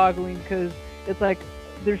mind-boggling, because it's like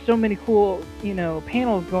there's so many cool,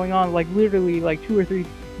 panels going on, like literally like 2 or 3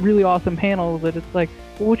 really awesome panels, that it's like,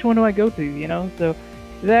 well, which one do I go to, So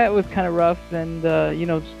that was kind of rough, and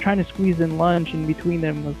just trying to squeeze in lunch in between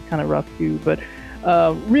them was kind of rough too. But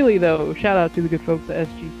really, though, shout out to the good folks at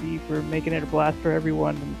SGC for making it a blast for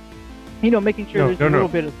everyone, and making sure there's a little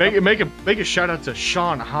bit of make a shout out to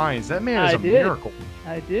Sean Hines. That man is a miracle.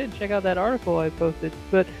 I did check out that article I posted,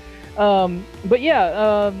 but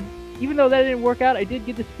yeah, even though that didn't work out, I did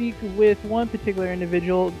get to speak with one particular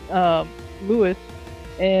individual, Lewis.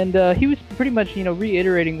 And he was pretty much,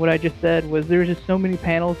 reiterating what I just said, was there was just so many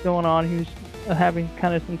panels going on. He was having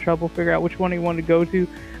kind of some trouble figuring out which one he wanted to go to.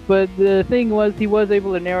 But the thing was, he was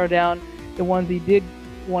able to narrow down the ones he did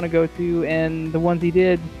want to go to, and the ones he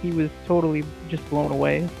did, he was totally just blown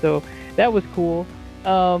away. So that was cool.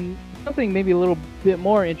 Something maybe a little bit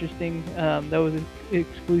more interesting that was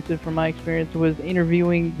exclusive from my experience was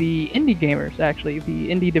interviewing the indie gamers, actually,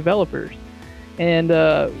 the indie developers. And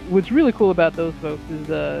what's really cool about those folks is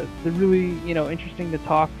they're really, interesting to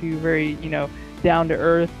talk to, very, down to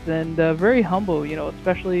earth, and very humble,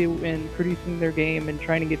 especially in producing their game and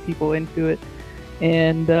trying to get people into it.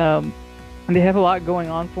 And they have a lot going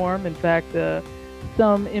on for them. In fact,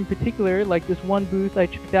 some in particular, like this one booth I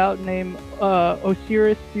checked out named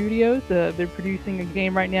Osiris Studios. They're producing a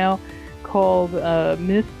game right now called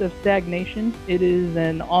Mist of Stagnation. It is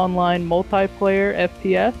an online multiplayer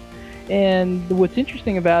FPS. And what's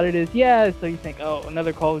interesting about it is, so you think, oh,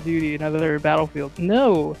 another Call of Duty, another Battlefield.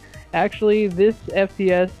 No, actually, this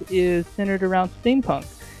FPS is centered around steampunk,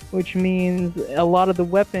 which means a lot of the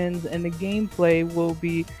weapons and the gameplay will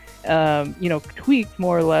be, tweaked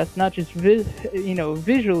more or less, not just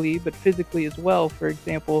visually, but physically as well. For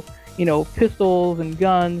example, pistols and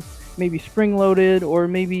guns, maybe spring-loaded, or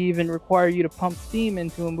maybe even require you to pump steam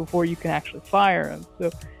into them before you can actually fire them.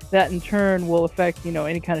 So that in turn will affect,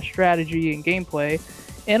 any kind of strategy and gameplay.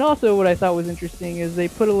 And also what I thought was interesting is they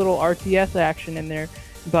put a little RTS action in there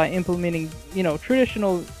by implementing,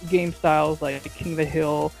 traditional game styles like King of the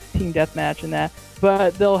Hill, Team Deathmatch and that,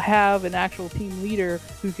 but they'll have an actual team leader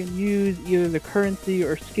who can use either the currency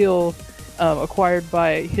or skills acquired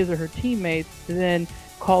by his or her teammates to then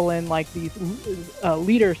call in like these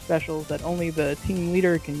leader specials that only the team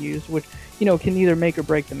leader can use, which can either make or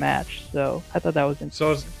break the match. So I thought that was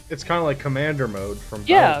interesting. So it's kind of like commander mode from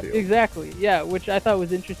Battlefield. Exactly. Yeah, which I thought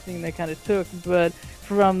was interesting they kind of took. But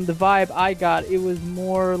from the vibe I got, it was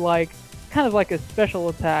more like kind of like a special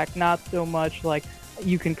attack, not so much like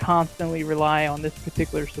you can constantly rely on this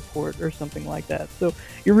particular support or something like that. So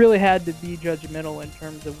you really had to be judgmental in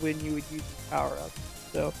terms of when you would use the power-ups.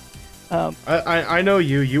 So I know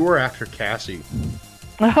you were after Cassie.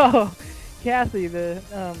 oh, Cassie, the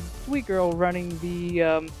sweet girl running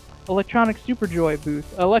the Electronic Superjoy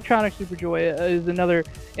booth. Electronic Superjoy is another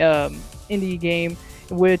indie game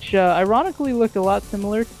which ironically looked a lot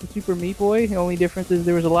similar to Super Meat Boy. The only difference is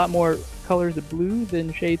there was a lot more colors of blue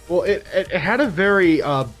than shades. Well, it had a very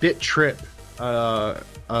Bit Trip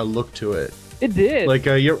look to it. It did. Like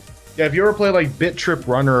if you ever play like Bit Trip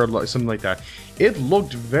Runner or something like that, it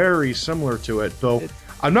looked very similar to it. Though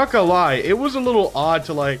I'm not gonna lie, it was a little odd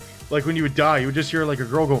to like when you would die, you would just hear like a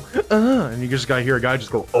girl go, and you just gotta hear a guy just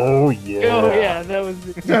go, oh yeah. Oh yeah, that was.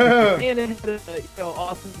 And it had a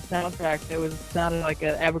awesome soundtrack that was sounded like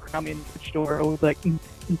an Abercrombie store. It was like.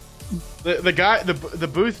 The guy, the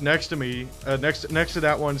booth next to me, next to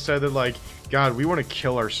that one said that like, God, we want to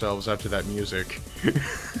kill ourselves after that music.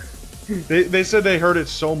 they said they heard it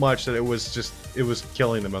so much that it was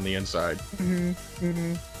killing them on the inside. Mm-hmm.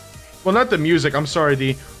 Mm-hmm. Well, not the music. I'm sorry,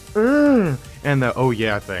 the and the oh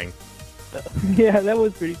yeah thing. Yeah, that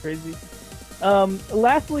was pretty crazy.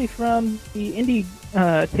 Lastly, from the indie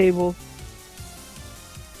tables.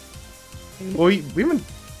 Well,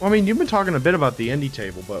 you've been talking a bit about the indie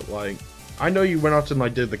table, but like, I know you went out and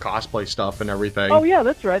like did the cosplay stuff and everything. Oh yeah,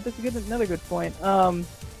 that's right. That's another good point.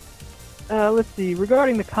 Let's see.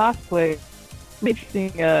 Regarding the cosplay,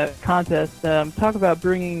 interesting contest. Talk about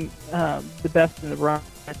bringing the best in the brand.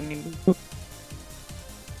 I mean,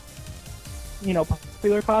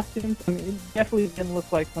 popular costumes. I mean, it definitely didn't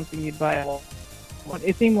look like something you'd buy at all.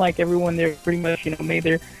 It seemed like everyone there pretty much, made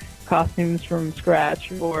their costumes from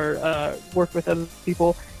scratch or worked with other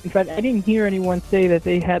people. In fact, I didn't hear anyone say that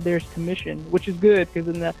they had theirs commissioned, which is good because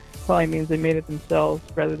then that probably means they made it themselves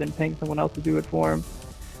rather than paying someone else to do it for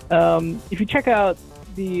them. If you check out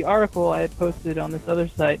the article I had posted on this other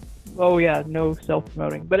site, oh yeah, no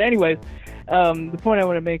self-promoting. But anyways, the point I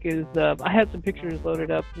want to make is I had some pictures loaded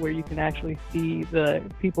up where you can actually see the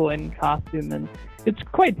people in costume, and it's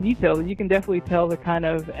quite detailed. You can definitely tell the kind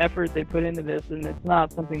of effort they put into this, and it's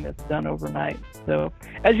not something that's done overnight. So,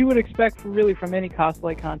 as you would expect from any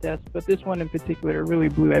cosplay contest, but this one in particular really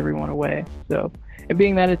blew everyone away. So, and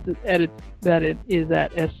being that it is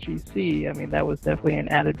at SGC, I mean, that was definitely an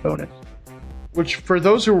added bonus. Which, for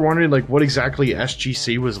those who were wondering, like, what exactly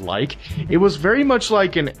SGC was like, it was very much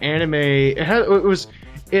like an anime.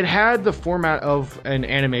 It had the format of an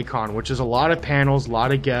anime con, which is a lot of panels, a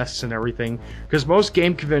lot of guests, and everything. Because most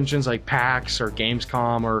game conventions like PAX or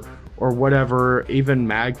Gamescom or whatever, even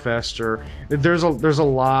MagFest, or there's a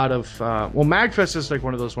lot of MagFest is like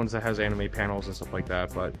one of those ones that has anime panels and stuff like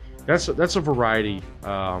that. But that's a variety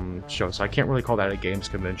show, so I can't really call that a games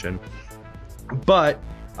convention. But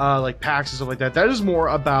like PAX and stuff like that. That is more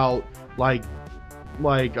about like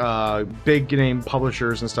big name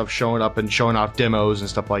publishers and stuff showing up and showing off demos and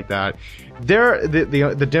stuff like that.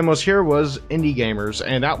 The demos here was indie gamers,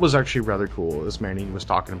 and that was actually rather cool, as Manny was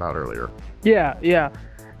talking about earlier. Yeah.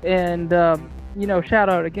 And shout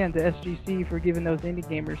out again to SGC for giving those indie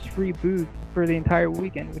gamers free booths for the entire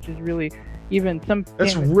weekend, which is really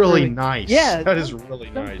that's really nice. Yeah, that is really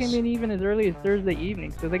nice. Some came in even as early as Thursday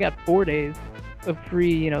evening, so they got 4 days of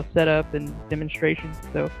free, setup and demonstrations.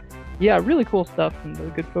 So, yeah, really cool stuff from the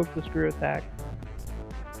good folks at Screw Attack.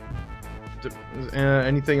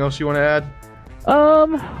 Anything else you want to add?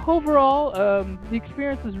 Overall, the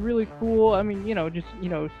experience is really cool. I mean, just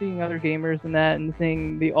seeing other gamers and that, and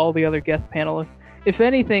seeing all the other guest panelists. If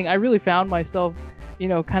anything, I really found myself,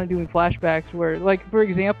 kind of doing flashbacks where, like, for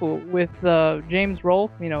example, with James Rolfe,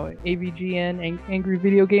 AVGN, Angry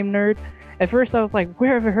Video Game Nerd. At first, I was like,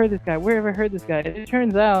 where have I heard this guy? And it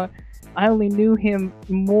turns out I only knew him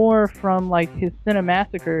more from like his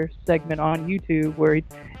Cinemassacre segment on YouTube, where he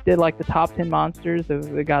did like the top 10 monsters of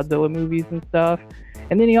the Godzilla movies and stuff.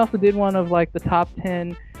 And then he also did one of like the top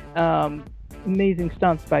 10 amazing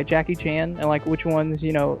stunts by Jackie Chan, and like which ones,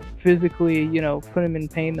 physically, put him in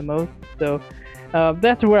pain the most. So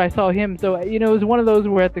that's where I saw him. So, it was one of those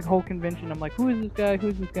where at the whole convention, I'm like, who is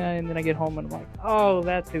this guy? And then I get home and I'm like, oh,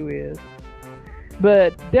 that's who he is.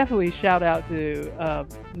 But definitely shout out to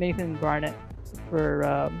Nathan Barnett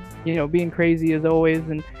for, being crazy as always.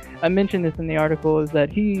 And I mentioned this in the article, is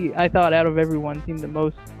that I thought out of everyone, seemed the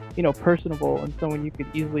most, personable and someone you could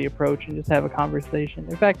easily approach and just have a conversation.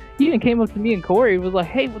 In fact, he even came up to me and Corey, was like,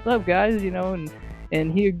 hey, what's up, guys?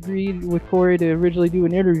 And he agreed with Corey to originally do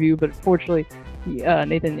an interview, but fortunately,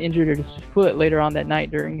 Nathan injured his foot later on that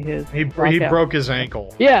night during his. He lockout. broke his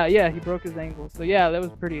ankle. Yeah, he broke his ankle. So yeah, that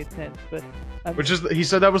was pretty intense. But He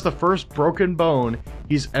said that was the first broken bone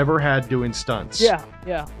he's ever had doing stunts.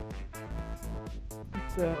 yeah.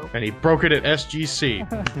 So, And he broke it at SGC.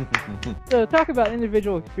 so talk about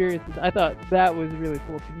individual experiences. I thought that was really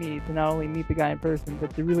cool to me to not only meet the guy in person,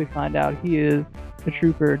 but to really find out he is a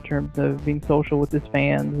trooper in terms of being social with his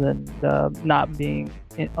fans and not being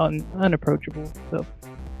unapproachable. So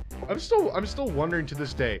I'm still wondering to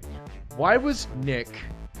this day, why was Nick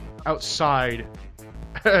outside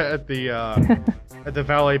at the at the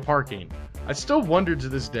valet parking? I still wonder to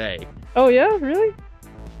this day. oh yeah, really?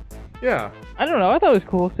 Yeah. I don't know. I thought it was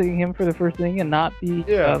cool seeing him for the first thing and not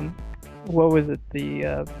the what was it?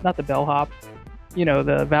 The not the bellhop,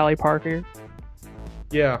 the valet parker.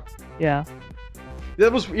 Yeah. Yeah.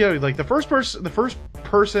 That was like the first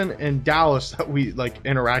person in Dallas that we like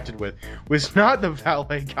interacted with was not the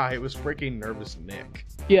valet guy. It was freaking Nervous Nick.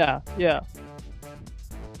 Yeah.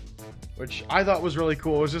 Which I thought was really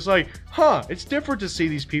cool. It was just like, it's different to see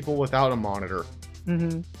these people without a monitor.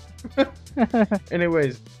 Mm-hmm.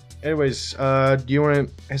 Anyways, do you want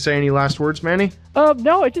to say any last words, Manny?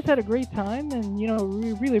 No, I just had a great time, and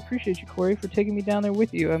we really appreciate you, Corey, for taking me down there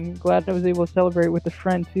with you. I'm glad I was able to celebrate with a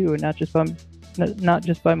friend too, and not just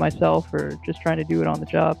by myself or just trying to do it on the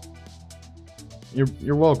job.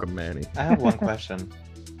 You're welcome, Manny. I have one question.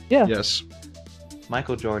 Yeah. Yes.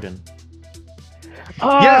 Michael Jordan.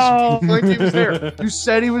 Oh! Yes, like he was there. You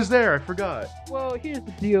said he was there. I forgot. Well, here's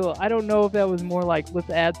the deal. I don't know if that was more like, let's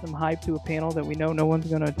add some hype to a panel that we know no one's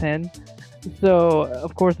going to attend. So,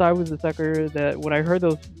 of course, I was a sucker that when I heard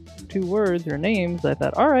those two words or names, I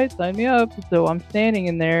thought, all right, sign me up. So I'm standing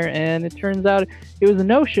in there, and it turns out it was a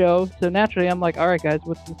no-show. So naturally, I'm like, all right, guys,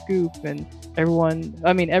 what's the scoop? And everyone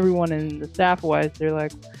in the staff-wise, they're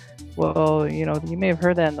like, well, you may have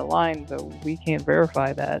heard that in the line, but we can't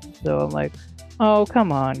verify that. So I'm like, oh,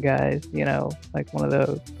 come on, guys, like one of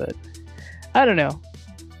those. But I don't know.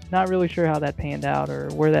 Not really sure how that panned out or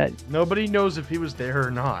where that... Nobody knows if he was there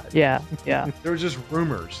or not. Yeah. There was just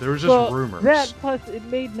rumors. Rumors. That, plus, it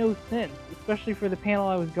made no sense, especially for the panel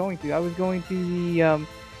I was going to. I was going to the,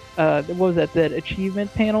 what was that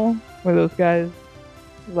achievement panel, where those guys,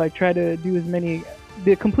 like, try to do as many...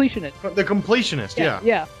 The completionist. The completionist, yeah.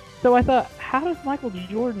 Yeah. So I thought, how does Michael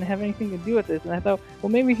Jordan have anything to do with this? And I thought,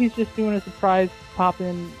 well, maybe he's just doing a surprise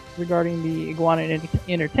pop-in regarding the Iguana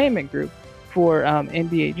Entertainment Group for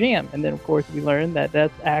NBA Jam. And then, of course, we learned that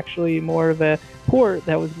that's actually more of a port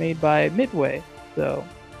that was made by Midway. So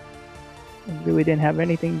it really didn't have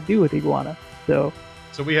anything to do with Iguana. So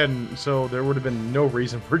there would have been no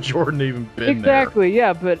reason for Jordan to even been exactly,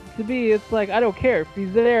 yeah. But to me, it's like, I don't care. If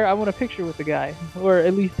he's there, I want a picture with the guy. Or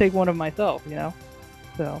at least take one of myself,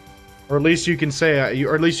 So... Or at least you can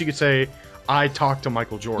say, I talked to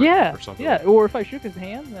Michael Jordan. Yeah, or something. Yeah. Or if I shook his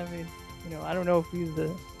hand, I mean, I don't know if he's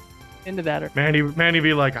into that or. Manny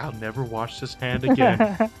be like, I'll never wash this hand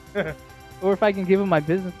again. Or if I can give him my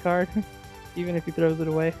business card, even if he throws it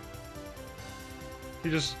away. He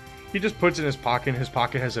just puts it in his pocket. And his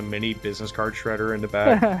pocket has a mini business card shredder in the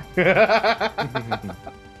back.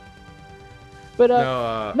 But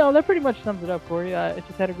no, that pretty much sums it up for you. I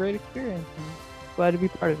just had a great experience. And glad to be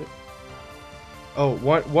part of it. Oh,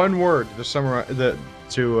 one word to summarize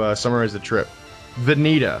the trip.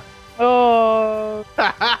 Veneta. Oh,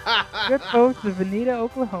 good folks to Veneta,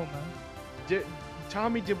 Oklahoma.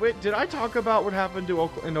 Tommy, did I talk about what happened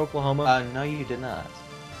in Oklahoma? No, you did not.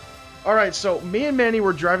 All right, so me and Manny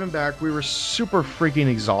were driving back. We were super freaking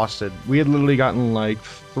exhausted. We had literally gotten like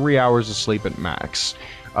 3 hours of sleep at max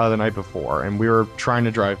the night before, and we were trying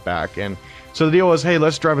to drive back. And so the deal was, hey,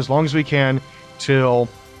 let's drive as long as we can till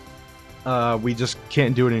we just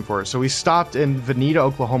can't do it anymore. So we stopped in Veneta,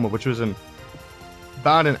 Oklahoma, which was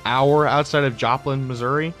about an hour outside of Joplin,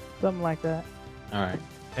 Missouri. Something like that. All right.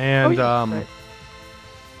 And right.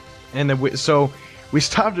 And then we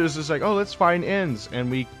stopped. It was just like, oh, let's find inns, and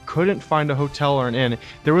we couldn't find a hotel or an inn.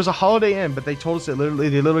 There was a Holiday Inn, but they told us that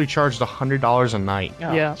they literally charged $100 a night.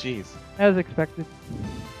 Oh, yeah, jeez. As expected.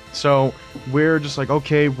 So we're just like,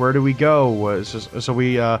 okay, where do we go? So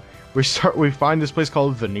we find this place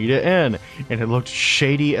called Veneta Inn, and it looked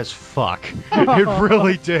shady as fuck. It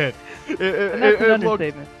really did.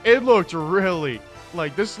 It looked really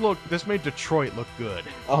like this made Detroit look good.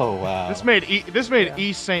 Oh wow. This made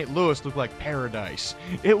East St. Louis look like paradise.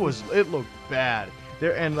 It looked bad.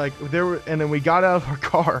 And then we got out of our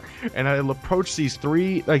car, and I approached these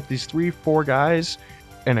four guys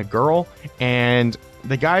and a girl, and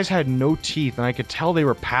the guys had no teeth, and I could tell they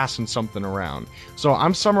were passing something around. So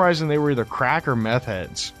I'm summarizing they were either crack or meth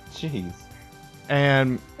heads. Jeez.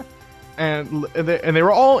 and they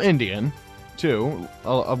were all Indian, too.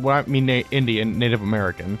 When I mean Indian, Native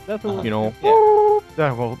American. That's what you know,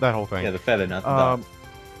 that whole thing. Yeah, the feather, not the dog.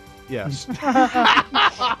 Yes. That's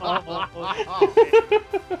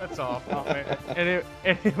awful, man.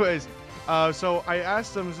 Anyways, so I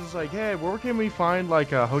asked him, just like, hey, where can we find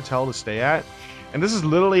like a hotel to stay at? And this is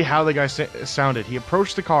literally how the guy sounded. He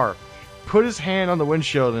approached the car, put his hand on the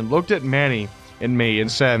windshield, and looked at Manny and me and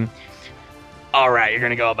said, all right, you're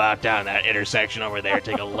going to go about down that intersection over there,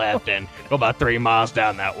 take a left, and go about 3 miles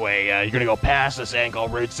down that way. You're going to go past this thing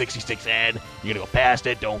called Route 66N. You're going to go past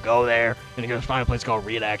it, don't go there. And you're going to find a place called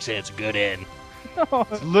Relax Inn. It's a good inn.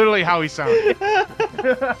 It's literally how he sounded.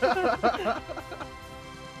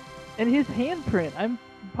 And his handprint, I'm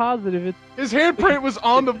positive it's... His handprint was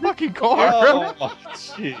on the fucking car. Oh,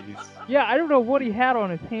 jeez. Yeah, I don't know what he had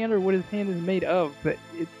on his hand or what his hand is made of, but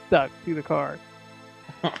it stuck to the car.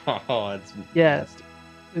 Oh, that's Yes.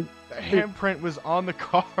 The handprint was on the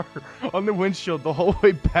car, on the windshield the whole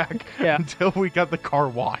way back until we got the car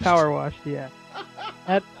washed. Power washed, yeah.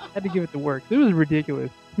 Had to give it the work. It was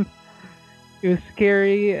ridiculous. It was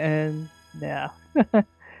scary and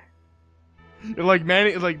Like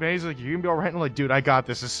Manny's like, you can be all right. And I'm like, dude, I got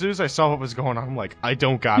this. As soon as I saw what was going on, I'm like, I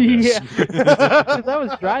don't got this. Yeah. Because I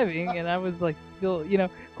was driving and I was like, still,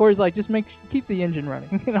 Corey's like, just keep the engine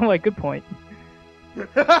running. And I'm like, good point.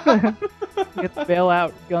 Get the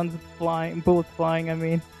bailout, guns flying, bullets flying. I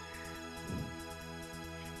mean,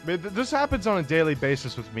 this happens on a daily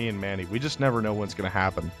basis with me and Manny. We just never know when's gonna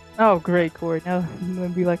happen. Oh, great, Corey. Now I'm gonna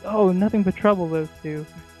be like, oh, nothing but trouble, those two.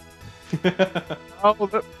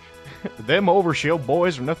 Them Overshield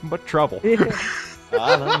boys are nothing but trouble. Yeah.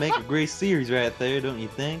 that'll make a great series right there, don't you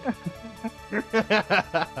think?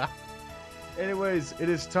 Anyways, it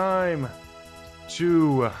is time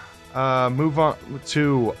to move on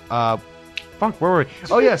to fuck, where were we?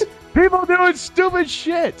 Oh yes, people doing stupid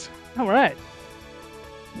shit. All right.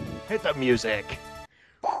 Hit the music.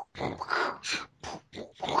 Wow,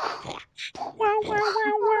 wow, wow,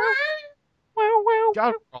 wow. Wow, wow.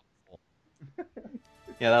 God,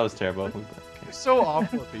 Yeah, that was terrible. Okay. it's so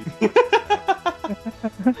awful, people.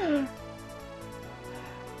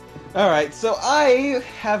 Alright, so I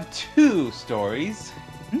have 2 stories.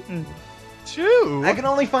 Mm-mm. 2? I can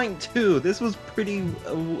only find 2. This was pretty.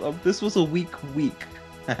 This was a weak week.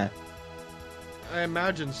 I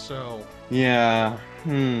imagine so. Yeah.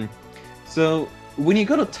 So when you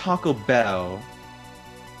go to Taco Bell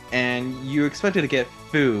and you're expected to get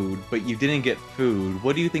food, but you didn't get food,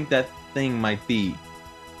 what do you think that thing might be?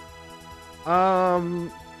 A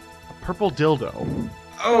purple dildo.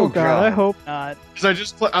 Oh God, I hope not.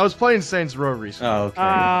 Because I was playing Saints Row recently. Oh, okay.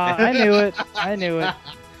 I knew it. I knew it.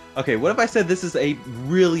 Okay, what if I said this is a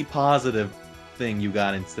really positive thing you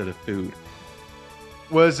got instead of food?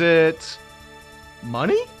 Was it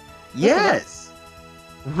money? Yes.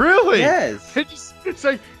 Really? Yes. It's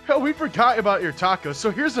like, hell, we forgot about your tacos,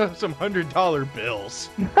 so here's some $100 bills.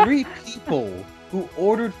 3 people who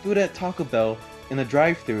ordered food at Taco Bell in a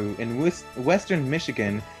drive-thru in Western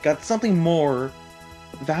Michigan got something more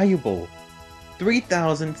valuable.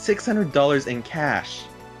 $3,600 in cash.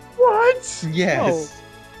 What? Yes.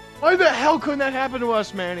 Why the hell couldn't that happen to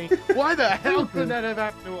us, Manny? Why the hell couldn't that have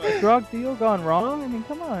happened to us? Drug deal gone wrong? I mean,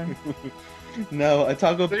 come on. No, a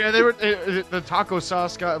Taco Bell. Yeah, the taco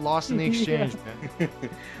sauce got lost in the exchange, man.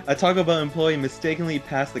 A Taco Bell employee mistakenly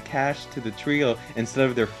passed the cash to the trio instead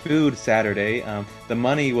of their food Saturday. The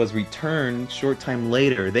money was returned short time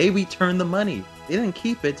later. They returned the money. They didn't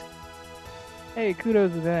keep it. Hey,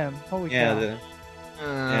 kudos to them. Holy cow.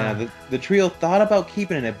 The trio thought about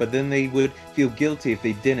keeping it, but then they would feel guilty if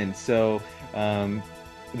they didn't. So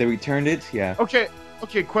they returned it. Yeah. Okay,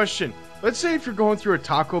 question. Let's say if you're going through a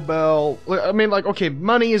Taco Bell, I mean, like, okay,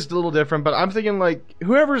 money is a little different, but I'm thinking, like,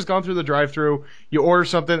 whoever's gone through the drive-thru, you order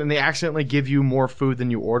something and they accidentally give you more food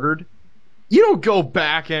than you ordered. You don't go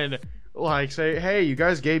back and, like, say, hey, you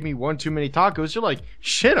guys gave me one too many tacos. You're like,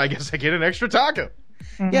 shit, I guess I get an extra taco.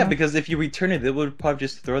 Mm-hmm. Yeah, because if you return it, they would probably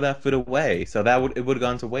just throw that food away. So it would have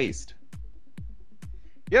gone to waste.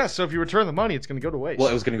 Yeah, so if you return the money, it's going to go to waste. Well,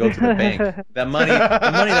 it was going to go to the bank. The money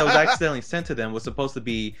that was accidentally sent to them was supposed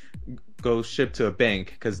to go shipped to a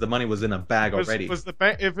bank because the money was in a bag already. Was the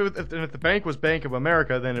bank if the bank was Bank of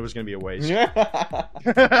America, then it was going to be a waste.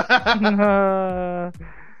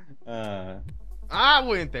 I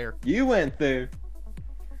went there. You went there.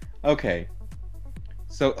 Okay.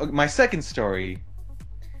 So my second story.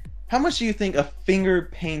 How much do you think a finger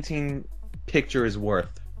painting picture is worth?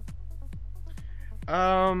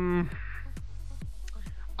 I'm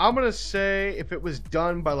gonna say if it was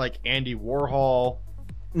done by like Andy Warhol,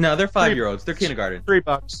 No, they're 5-year-olds. They're kindergarten. $3.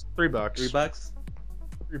 $3?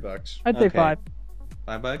 $3. I'd say Okay. 5.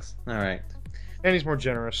 $5? All right. And he's more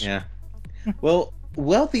generous. Yeah. Well,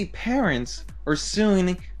 wealthy parents are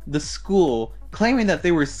suing the school, claiming that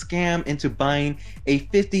they were scammed into buying a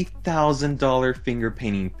 $50,000 finger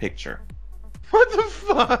painting picture. What the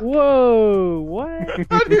fuck? Whoa, what?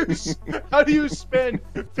 How do you spend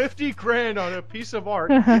 50 grand on a piece of art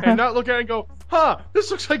and not look at it and go, huh, this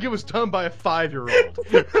looks like it was done by a 5-year-old?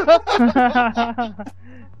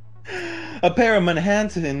 A pair of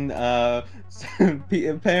Manhattan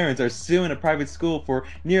parents are suing a private school for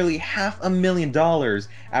nearly $500,000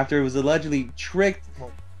 after it was allegedly tricked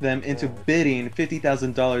them into bidding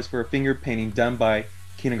 $50,000 for a finger painting done by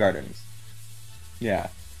kindergartners. Yeah.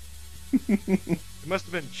 It must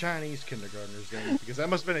have been Chinese kindergartners then, because that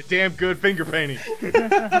must have been a damn good finger painting.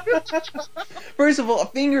 First of all, a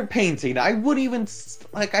finger painting, I would even,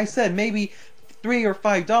 like I said, maybe $3 or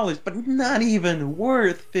 $5, but not even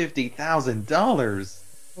worth $50,000.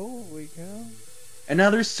 Holy cow. And now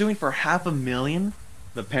they're suing for $500,000?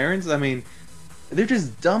 The parents? I mean, they're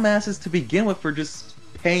just dumbasses to begin with for just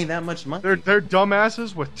paying that much money. They're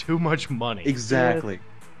dumbasses with too much money. Exactly.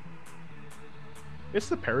 It's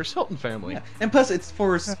the Paris Hilton family. Yeah. And plus, it's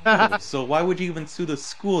for a school, so why would you even sue the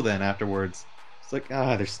school then afterwards? It's like,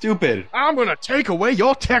 they're stupid. I'm gonna take away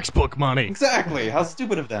your textbook money. Exactly. How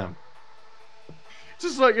stupid of them. It's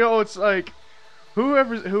just like, it's like, who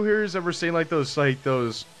here has ever seen like those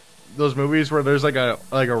movies where there's like a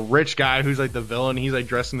rich guy who's like the villain, he's like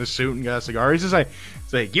dressed in the suit and got a cigar. He's just like,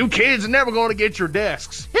 it's like, you kids are never gonna get your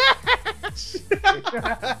desks.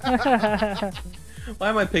 Why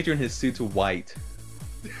am I picturing his suits white?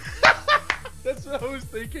 That's what I was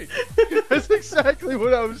thinking. That's exactly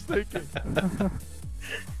what I was thinking.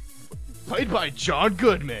 Played by John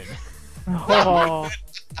Goodman. Oh.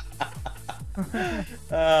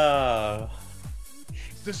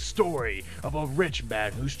 The story of a rich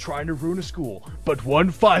man who's trying to ruin a school, but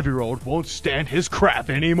one 5-year-old won't stand his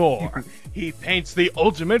crap anymore. He paints the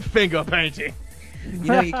ultimate finger painting. You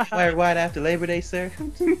know you can wear white after Labor Day, sir?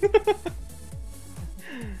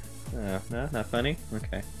 No, not funny?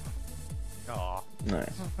 Okay. Aw.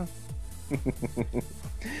 Nice.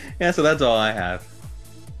 Yeah, so that's all I have.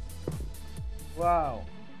 Wow.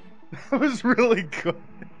 That was really good.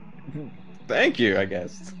 Thank you, I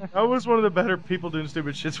guess. That was one of the better people doing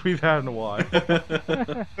stupid shits we've had in a while.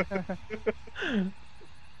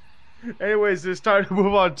 Anyways, it's time to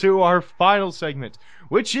move on to our final segment,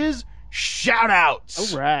 which is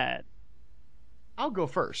shout-outs. Alright. I'll go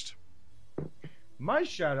first. My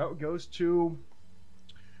shout-out goes to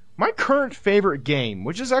my current favorite game,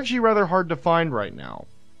 which is actually rather hard to find right now.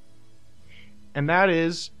 And that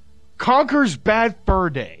is Conker's Bad Fur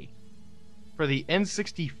Day for the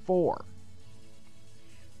N64.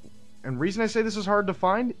 And the reason I say this is hard to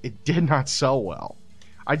find, it did not sell well.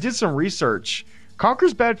 I did some research.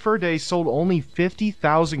 Conker's Bad Fur Day sold only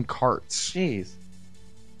 50,000 carts. Jeez.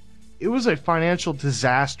 It was a financial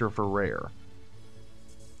disaster for Rare.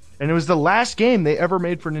 And it was the last game they ever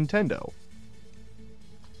made for Nintendo.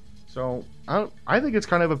 So, I think it's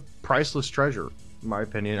kind of a priceless treasure, in my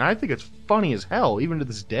opinion. I think it's funny as hell, even to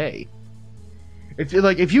this day.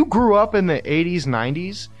 If you grew up in the 80s,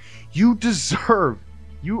 90s,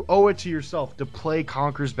 you owe it to yourself to play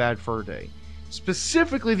Conker's Bad Fur Day.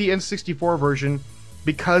 Specifically the N64 version,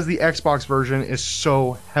 because the Xbox version is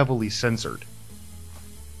so heavily censored.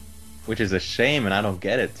 Which is a shame, and I don't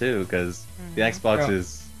get it, too, because the Xbox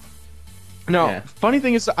is... No, funny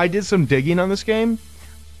thing is, I did some digging on this game.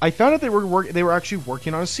 I found out they were actually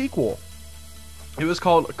working on a sequel. It was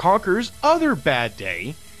called Conker's Other Bad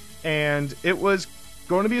Day, and it was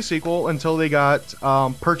going to be a sequel until they got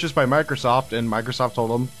purchased by Microsoft, and Microsoft told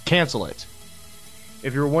them, cancel it.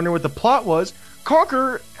 If you were wondering what the plot was,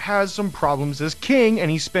 Conker has some problems as king, and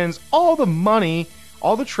he spends all the money,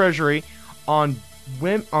 all the treasury, on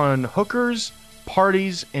hookers,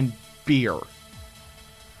 parties, and beer.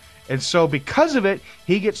 And so because of it,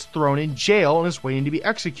 he gets thrown in jail and is waiting to be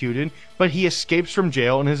executed, but he escapes from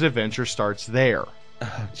jail and his adventure starts there.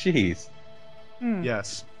 Oh, jeez.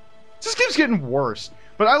 Yes. It just keeps getting worse.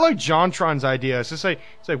 But I like JonTron's idea. It's just like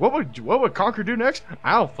what would Conker do next?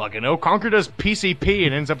 I don't fucking know. Conker does PCP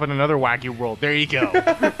and ends up in another wacky world. There you go.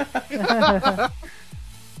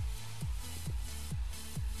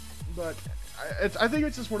 But I think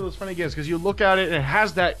it's just one of those funny games because you look at it and it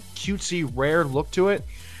has that cutesy, rare look to it.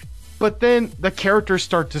 But then the characters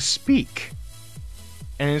start to speak.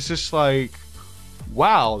 And it's just like,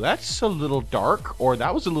 wow, that's a little dark, or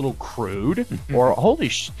that was a little crude, or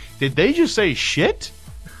holy did they just say shit?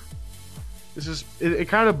 it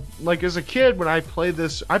kind of like as a kid when I played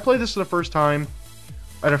this for the first time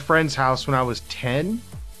at a friend's house when I was 10.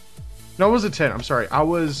 No, I wasn't 10. I'm sorry. I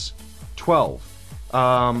was 12.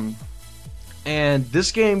 And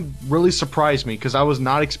this game really surprised me because I was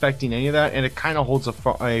not expecting any of that, and it kind of holds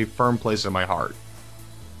a firm place in my heart.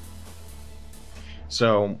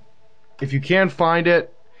 So, if you can find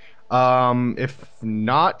it, if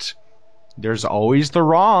not, there's always the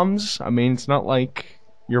ROMs. I mean, it's not like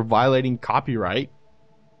you're violating copyright.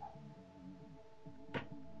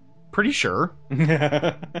 Pretty sure.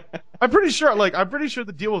 I'm pretty sure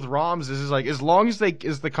the deal with ROMs is like as long as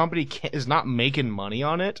the company is not making money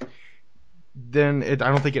on it, then I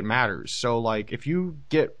don't think it matters. So like if you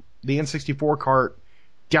get the N64 cart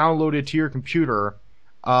downloaded to your computer,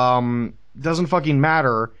 doesn't fucking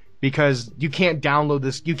matter because you can't download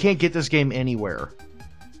this. You can't get this game anywhere.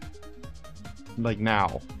 Like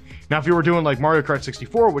now, if you were doing like Mario Kart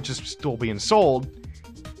 64, which is still being sold,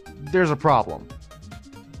 there's a problem.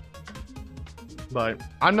 But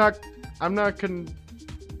I'm not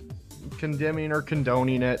condemning or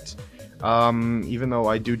condoning it. Even though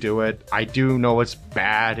I do it, I do know it's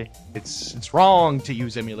bad. It's wrong to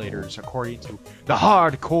use emulators according to the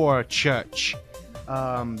hardcore church.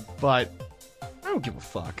 But I don't give a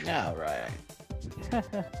fuck. All right.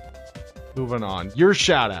 Moving on. Your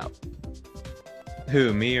shout out.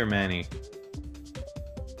 Who, me or Manny?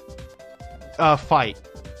 Fight.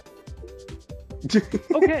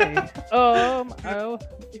 Okay.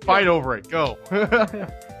 Fight over it. Go.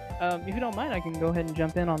 If you don't mind, I can go ahead and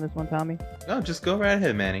jump in on this one, Tommy. No, just go right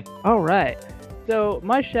ahead, Manny. All right. So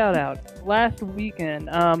my shout out last weekend.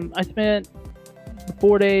 I spent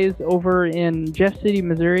 4 days over in Jeff City,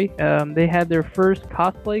 Missouri. They had their first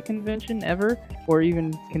cosplay convention ever, or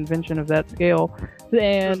even convention of that scale.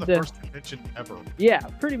 And it was the first convention ever. Yeah,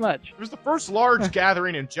 pretty much. It was the first large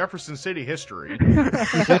gathering in Jefferson City history.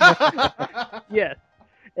 Yes.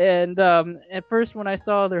 And at first, when I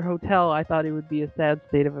saw their hotel, I thought it would be a sad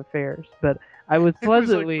state of affairs, but I was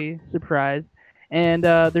pleasantly surprised. And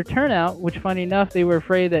their turnout, which funny enough, they were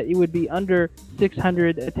afraid that it would be under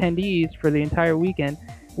 600 attendees for the entire weekend,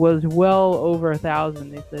 was well over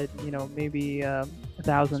 1,000. They said, maybe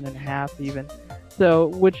 1,500 even. So,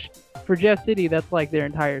 which for Jeff City, that's like their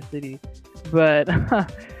entire city. But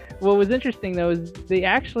what was interesting though is they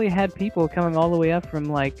actually had people coming all the way up from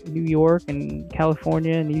like New York and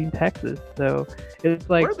California and even Texas. So it's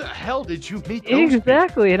like, where the hell did you meet those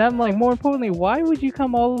exactly? people? And I'm like, more importantly, why would you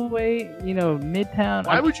come all the way, Midtown?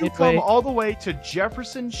 Why would you come all the way to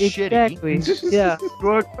Jefferson Exactly. Shitty? Yeah.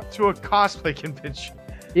 to a cosplay convention.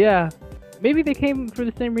 Yeah. Maybe they came for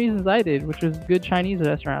the same reasons I did, which was good Chinese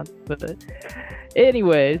restaurants. But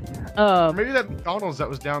anyways, maybe that McDonald's that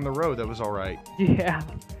was down the road that was all right. Yeah.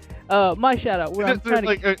 My shout out. I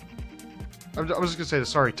was just gonna say this.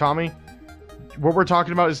 Sorry, Tommy. What we're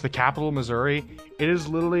talking about is the capital of Missouri. It is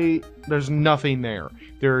literally there's nothing there.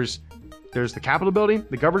 There's the Capitol building,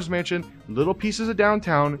 the governor's mansion, little pieces of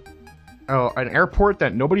downtown, an airport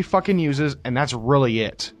that nobody fucking uses, and that's really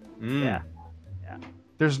it. Yeah.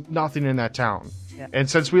 There's nothing in that town. Yeah. And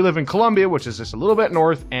since we live in Columbia, which is just a little bit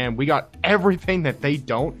north, and we got everything that they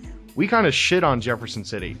don't, we kind of shit on Jefferson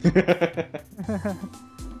City.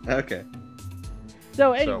 Okay.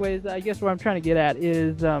 So anyways, I guess what I'm trying to get at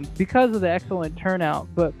is because of the excellent turnout,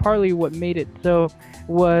 but partly what made it so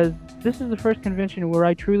was this is the first convention where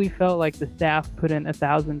I truly felt like the staff put in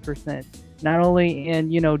 1,000%. Not only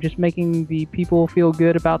in, just making the people feel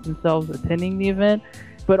good about themselves attending the event,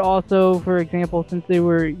 but also, for example, since they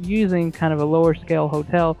were using kind of a lower scale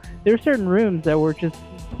hotel, there were certain rooms that were just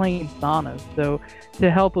plain saunas. So to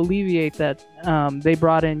help alleviate that, they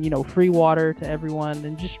brought in, free water to everyone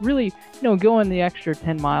and just really, going the extra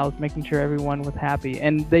 10 miles, making sure everyone was happy.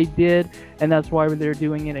 And they did, and that's why they're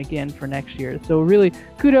doing it again for next year. So really,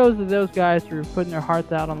 kudos to those guys for putting their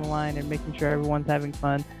hearts out on the line and making sure everyone's having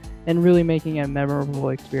fun and really making it a memorable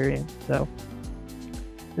experience. So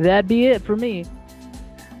that'd be it for me.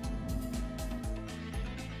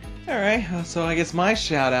 Alright, so I guess my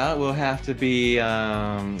shout out will have to be,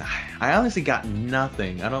 I honestly got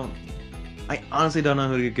nothing. I honestly don't know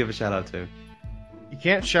who to give a shout out to. You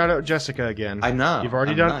can't shout out Jessica again. I know. You've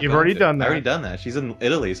already done that. I already done that. She's in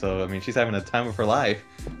Italy, so she's having a time of her life.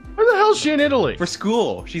 Where the hell is she in Italy? For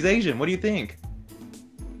school. She's Asian. What do you think?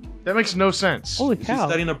 That makes no sense. Holy She's cow.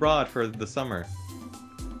 studying abroad for the summer.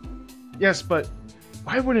 Yes, but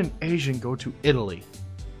why would an Asian go to Italy?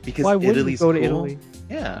 Because Why wouldn't Italy's you go to cool. Italy?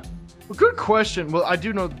 Yeah. Well, good question. Well, I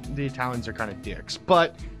do know the Italians are kind of dicks,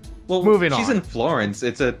 but Well, moving she's on. in Florence.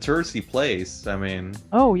 It's a touristy place.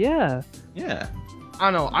 Oh, yeah. Yeah. I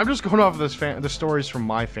don't know. I'm just going off of the stories from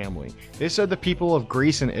my family. They said the people of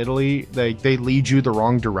Greece and Italy, they lead you the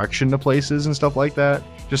wrong direction to places and stuff like that,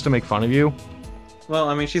 just to make fun of you. Well,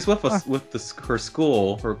 I mean, she's with us, her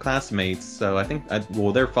school, her classmates, so I think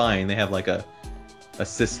well, they're fine. They have like a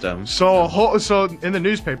system. So in the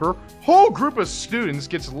newspaper, whole group of students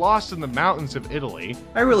gets lost in the mountains of Italy.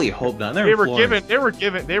 I really hope not. They were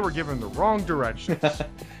given the wrong directions.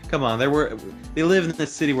 Come on, they live in the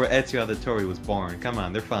city where Ezio Auditore was born. Come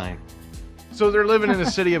on, they're fine. So they're living in a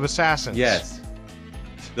city of assassins. Yes.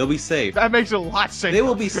 They'll be safe. That makes it a lot safer. They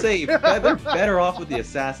will be safe. They're better off with the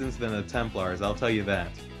assassins than the Templars, I'll tell you that.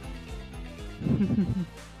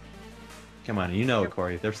 Come on, you know it,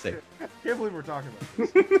 Corey. They're safe. I can't believe we're talking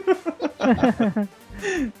about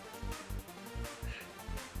this.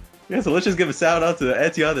 Yeah, so let's just give a shout out to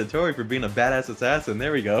Ezio Auditore for being a badass assassin.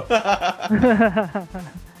 There we go.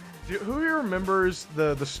 Who here remembers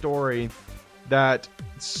the story that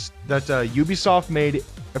Ubisoft made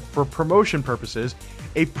for promotion purposes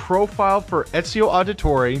a profile for Ezio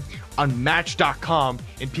Auditore on Match.com,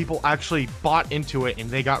 and people actually bought into it and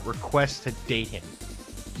they got requests to date him?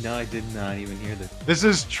 No, I did not even hear this. This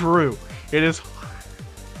is true. It is.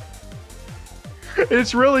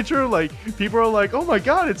 It's really true. Like, people are like, "Oh my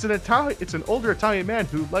God, it's an older Italian man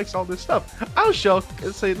who likes all this stuff." I shall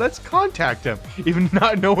say, let's contact him, even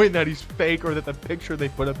not knowing that he's fake or that the picture they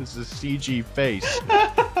put up is a CG face.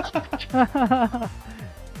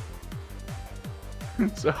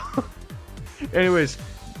 So, anyways,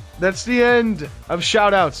 that's the end of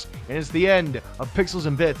shoutouts, and it's the end of Pixels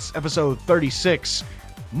and Bits, episode 36.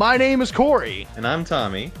 My name is Corey. And I'm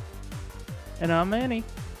Tommy. And I'm Manny.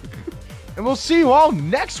 And we'll see you all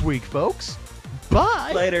next week, folks.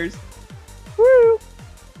 Bye. Laters. Woo.